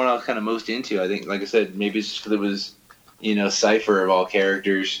definitely the one I was kind of most into. I think, like I said, maybe it's just because it was Cypher of all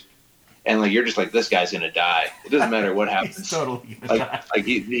characters, and you're just this guy's gonna die. It doesn't matter what happens. He's totally gonna die.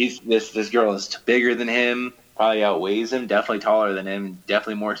 This girl is bigger than him, probably outweighs him, definitely taller than him,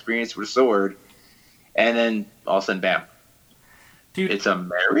 definitely more experienced with a sword. And then all of a sudden, bam. Dude, it's a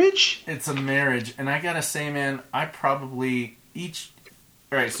marriage? It's a marriage. And I gotta say, man, I probably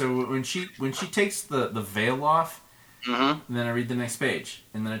Alright, so when she takes the veil off, and then I read the next page,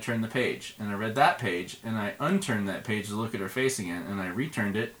 and then I turn the page, and I read that page, and I unturned that page to look at her face again, and I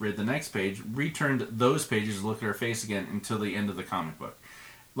returned it, read the next page, returned those pages to look at her face again until the end of the comic book.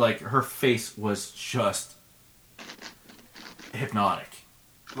 Like, her face was just hypnotic.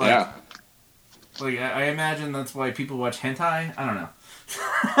 Like, yeah. Like, I imagine that's why people watch hentai. I don't know.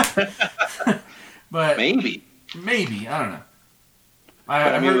 But maybe, I don't know.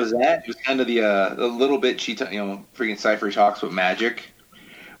 I mean, it was kind of the little bit freaking Cypher talks with magic,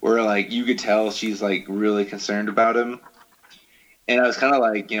 where like you could tell she's like really concerned about him, and I was kind of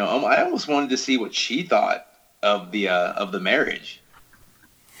like, I almost wanted to see what she thought of the marriage,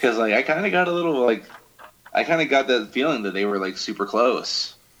 because like I kind of got that feeling that they were like super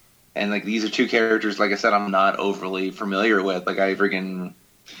close, and like these are two characters, like I said, I'm not overly familiar with. Like I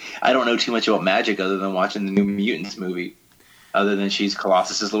don't know too much about magic other than watching the New Mutants movie. Other than she's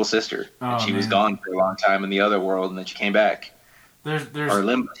Colossus's little sister. Oh, and she was gone for a long time in the other world, and then she came back. Or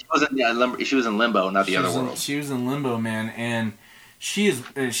limbo. She was in limbo, not the other world. She was in limbo, man, and she's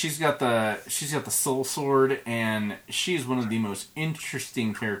got the soul sword, and she's one of the most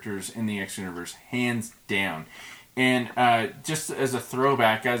interesting characters in the X universe, hands down. And just as a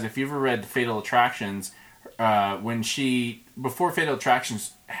throwback, guys, if you ever read Fatal Attractions, before Fatal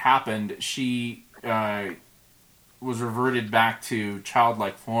Attractions happened, she was reverted back to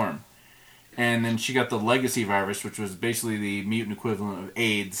childlike form. And then she got the legacy virus, which was basically the mutant equivalent of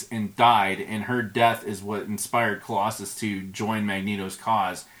AIDS, and died. And her death is what inspired Colossus to join Magneto's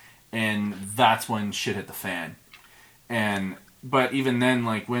cause. And that's when shit hit the fan. But even then,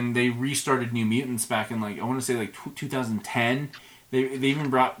 like, when they restarted New Mutants back in, like, I want to say, like, 2010, they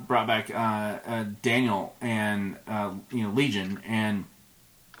even brought back Daniel and, Legion, and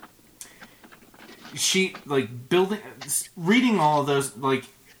she, like, reading all of those, like,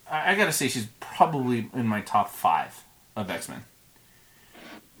 I gotta say she's probably in my top 5 of X-Men.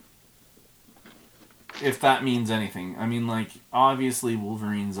 If that means anything. I mean, like, obviously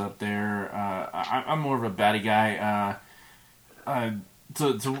Wolverine's up there. I'm more of a baddie guy.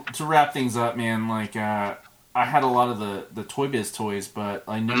 To wrap things up, man, like, I had a lot of the Toy Biz toys, but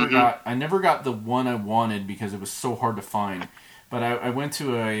I never got the one I wanted because it was so hard to find. But I went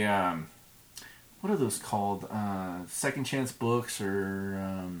to a what are those called? Second Chance Books,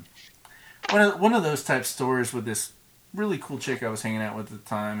 or one of those type stores with this really cool chick I was hanging out with at the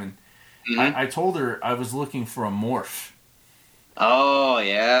time, and I told her I was looking for a morph. Oh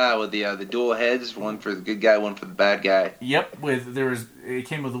yeah, with the dual heads, one for the good guy, one for the bad guy. Yep, it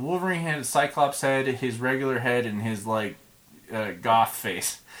came with a Wolverine head, a Cyclops head, his regular head, and his like goth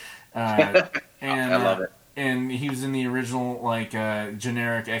face. And I love it. And he was in the original, like,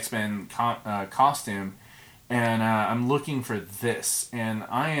 generic X-Men costume. And I'm looking for this. And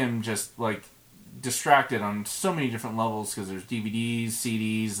I am just, like, distracted on so many different levels because there's DVDs,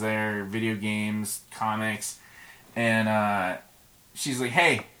 CDs there, video games, comics. And she's like,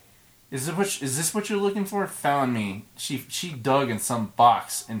 hey, is this what you're looking for? Found me. She dug in some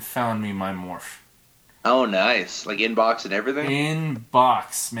box and found me my morph. Oh, nice! Like in box and everything. In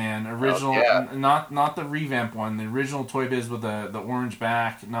box, man. Original, not the revamp one. The original Toy Biz with the orange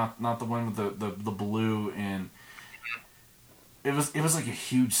back, not the one with the blue. And it was like a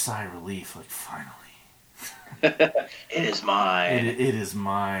huge sigh of relief. Like, finally, it is mine. It is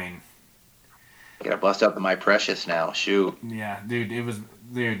mine. I gotta bust out the My Precious now. Shoot. Yeah, dude.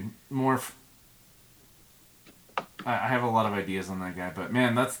 Morph. I have a lot of ideas on that guy, but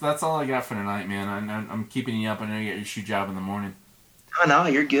man, that's all I got for tonight, man. I'm keeping you up. I know you got your shoe job in the morning. Oh no,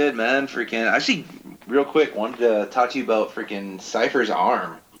 you're good, man. Freaking, actually, real quick, wanted to talk to you about freaking Cypher's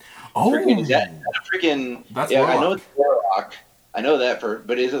arm. Oh, is that freaking? That's yeah, Warlock. I know it's Warlock. I know that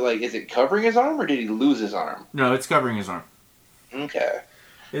but is it covering his arm or did he lose his arm? No, it's covering his arm. Okay,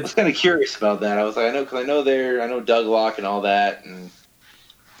 I was kind of curious about that. I was like, I know Doug Locke and all that, and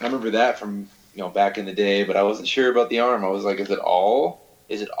I remember that from back in the day, but I wasn't sure about the arm. I was like, is it all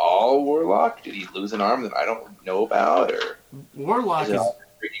Warlock? Did he lose an arm that I don't know about, or Warlock is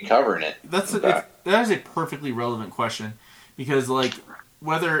freaking covering it? that is a perfectly relevant question, because like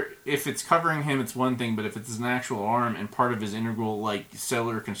if it's covering him, it's one thing, but if it's an actual arm and part of his integral like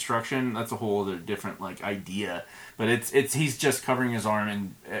cellular construction, that's a whole other different like idea. But he's just covering his arm,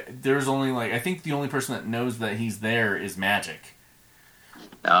 and there's only I think the only person that knows that he's there is Magic.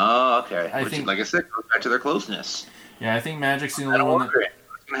 Oh, okay. I Which, think, like I said, goes back to their closeness. Yeah, I think Magic's the only one. What's going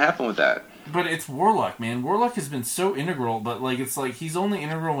to happen with that? But it's Warlock, man. Warlock has been so integral, but like it's like he's only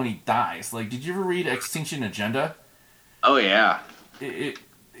integral when he dies. Like, did you ever read Extinction Agenda? Oh yeah.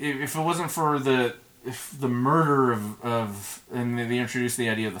 If it wasn't for the murder of and they introduced the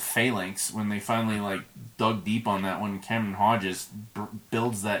idea of the phalanx when they finally like dug deep on that one, Cameron Hodges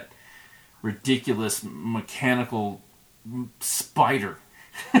builds that ridiculous mechanical spider.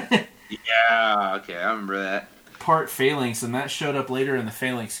 Yeah, okay, I remember that. Part phalanx, and that showed up later in the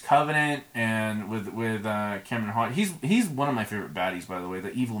Phalanx Covenant, and with Cameron Hodges. He's one of my favorite baddies, by the way,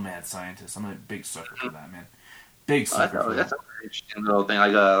 the evil mad scientist. I'm a big sucker for that, man. Big sucker for that. That's a pretty interesting little thing.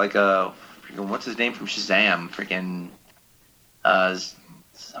 Freaking, what's his name from Shazam? Freaking, I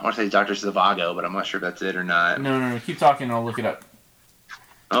want to say Dr. Zhivago, but I'm not sure if that's it or not. No. Keep talking, I'll look it up.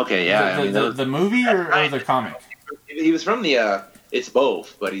 Okay, yeah. The movie or the comic? He was from the. It's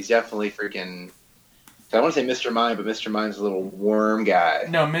both, but he's definitely freaking. I want to say Mr. Mind, but Mr. Mind's a little worm guy.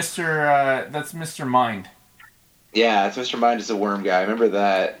 No, that's Mr. Mind. Yeah, it's Mr. Mind is a worm guy. I remember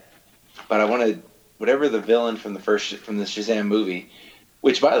that. But I wanted whatever the villain from the Shazam movie,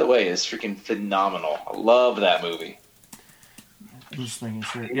 which by the way is freaking phenomenal. I love that movie. I'm just making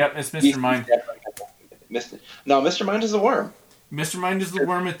sure. Yep, it's Mr. Mind. Mr. Mind is a worm. Mr. Mind is the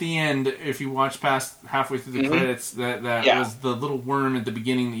worm at the end. If you watch past halfway through the credits, that was the little worm at the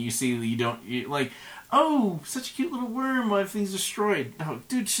beginning that you see that you like. Oh, such a cute little worm. Why everything's destroyed? Oh,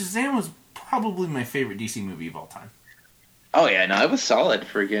 dude, Shazam was probably my favorite DC movie of all time. Oh yeah, no, it was solid.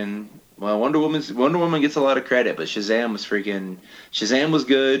 Freaking well, Wonder Woman gets a lot of credit, but Shazam was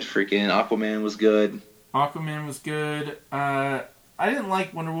good. Freaking Aquaman was good. Aquaman was good. I didn't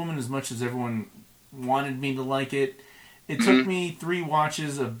like Wonder Woman as much as everyone wanted me to like it. It took me 3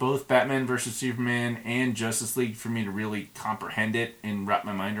 watches of both Batman vs. Superman and Justice League for me to really comprehend it and wrap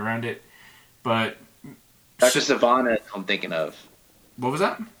my mind around it. But Dr. Zavanna, I'm thinking of. What was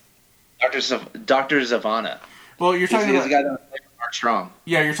that? Dr. Zavanna. Well, you're talking about the guy that played Mark Strong.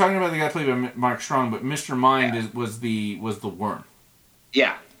 Yeah, you're talking about the guy played by Mark Strong, but Mr. Mind was the worm.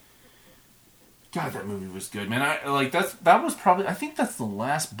 Yeah. God, that movie was good, man. That was probably, I think that's the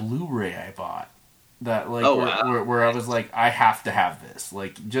last Blu-ray I bought. That where I was like, I have to have this,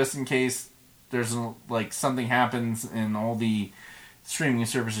 like, just in case there's like something happens and all the streaming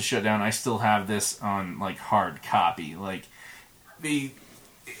services shut down. I still have this on like hard copy. Like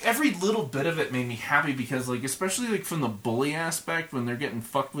every little bit of it made me happy because like especially like from the bully aspect when they're getting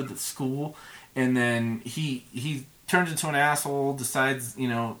fucked with at school, and then he turns into an asshole, decides,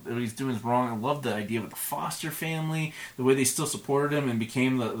 what he's doing is wrong. I love the idea with the foster family, the way they still supported him and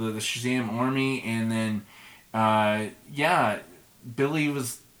became the Shazam army. And then, Billy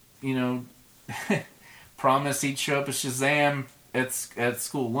was, promised he'd show up as Shazam at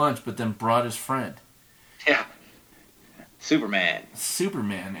school lunch, but then brought his friend. Yeah. Superman.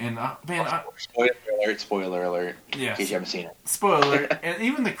 And Spoiler alert. Yeah. In case you haven't seen it. Spoiler alert. And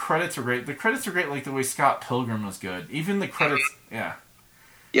even the credits are great. The credits are great, like the way Scott Pilgrim was good. Even the credits, yeah.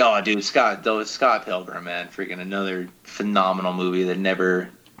 Yo, dude, Scott Pilgrim, man, freaking another phenomenal movie that never.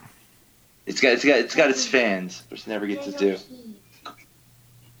 It's got its fans, which never gets to do.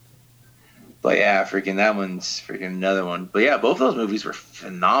 But yeah, freaking that one's freaking another one. But yeah, both of those movies were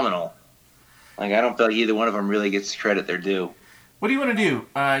phenomenal. Like, I don't feel like either one of them really gets the credit they're due. What do you want to do?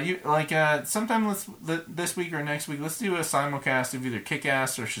 Sometime this week or next week, let's do a simulcast of either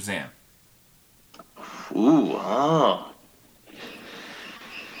Kick-Ass or Shazam. Ooh,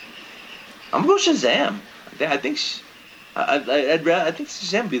 I'm going Shazam. I think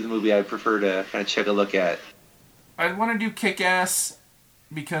Shazam would be the movie I'd prefer to kind of check a look at. I'd want to do Kick-Ass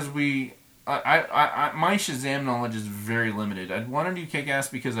because my Shazam knowledge is very limited. I'd want to do Kick-Ass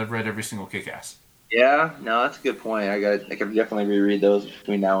because I've read every single Kick-Ass. Yeah, no, that's a good point. I could definitely reread those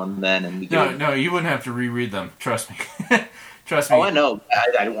between now and then. And no, you wouldn't have to reread them. Trust me. Trust me. Oh, I know.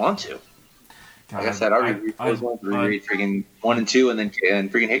 I don't want to. God, like I said, I want to reread freaking 1 and 2, and then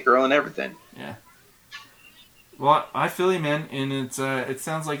freaking Hit Girl and everything. Yeah. Well, I feel you, man, and it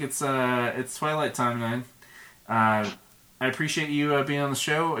sounds like it's Twilight time, man. I appreciate you being on the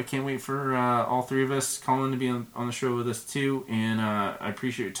show. I can't wait for all 3 of us calling to be on the show with us too, and I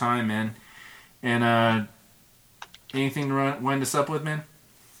appreciate your time, man. And anything to wind us up with, man?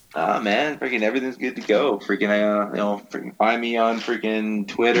 Man, freaking everything's good to go. Freaking, freaking find me on freaking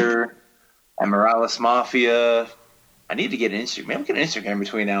Twitter at Morales Mafia. I need to get an Instagram. Maybe I'll get an Instagram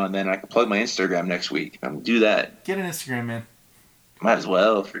between now and then. I can plug my Instagram next week. I'm gonna do that. Get an Instagram, man. Might as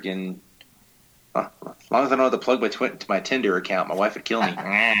well. Freaking. As long as I know how to plug my Tinder account, my wife would kill me.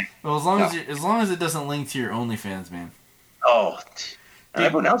 Well, as long as it doesn't link to your OnlyFans, man. Oh,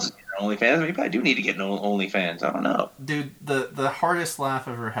 everyone else is getting OnlyFans. Maybe I do need to get an OnlyFans. I don't know. Dude, the hardest laugh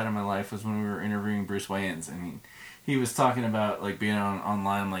I've ever had in my life was when we were interviewing Bruce Wayans. I mean, he was talking about like being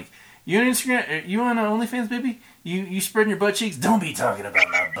online, like, you on Instagram? You on OnlyFans, baby? You spreading your butt cheeks? Don't be talking about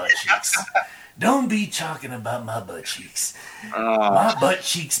my butt cheeks. Don't be talking about my butt cheeks. My butt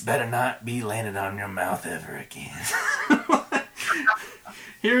cheeks better not be landing on your mouth ever again.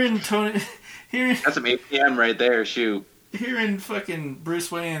 Hearing That's some APM right there. Shoot. Hearing fucking Bruce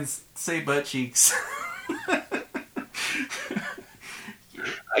Wayans say butt cheeks.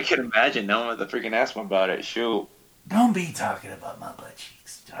 I can imagine. No one to freaking ask him about it. Shoot. Don't be talking about my butt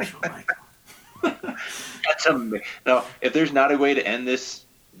cheeks, Joshua Michael. No, if there's not a way to end this,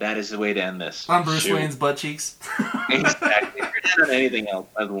 that is the way to end this. On Bruce Wayne's butt cheeks. Exactly. If you're not on anything else,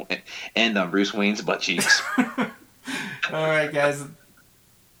 end on Bruce Wayne's butt cheeks. Alright, guys.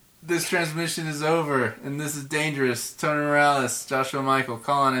 This transmission is over, and this is dangerous. Tony Morales, Joshua Michael,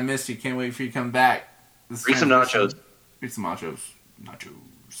 Colin, I missed you. Can't wait for you to come back. Eat some nachos. Eat some nachos.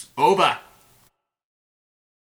 Nachos. Oba!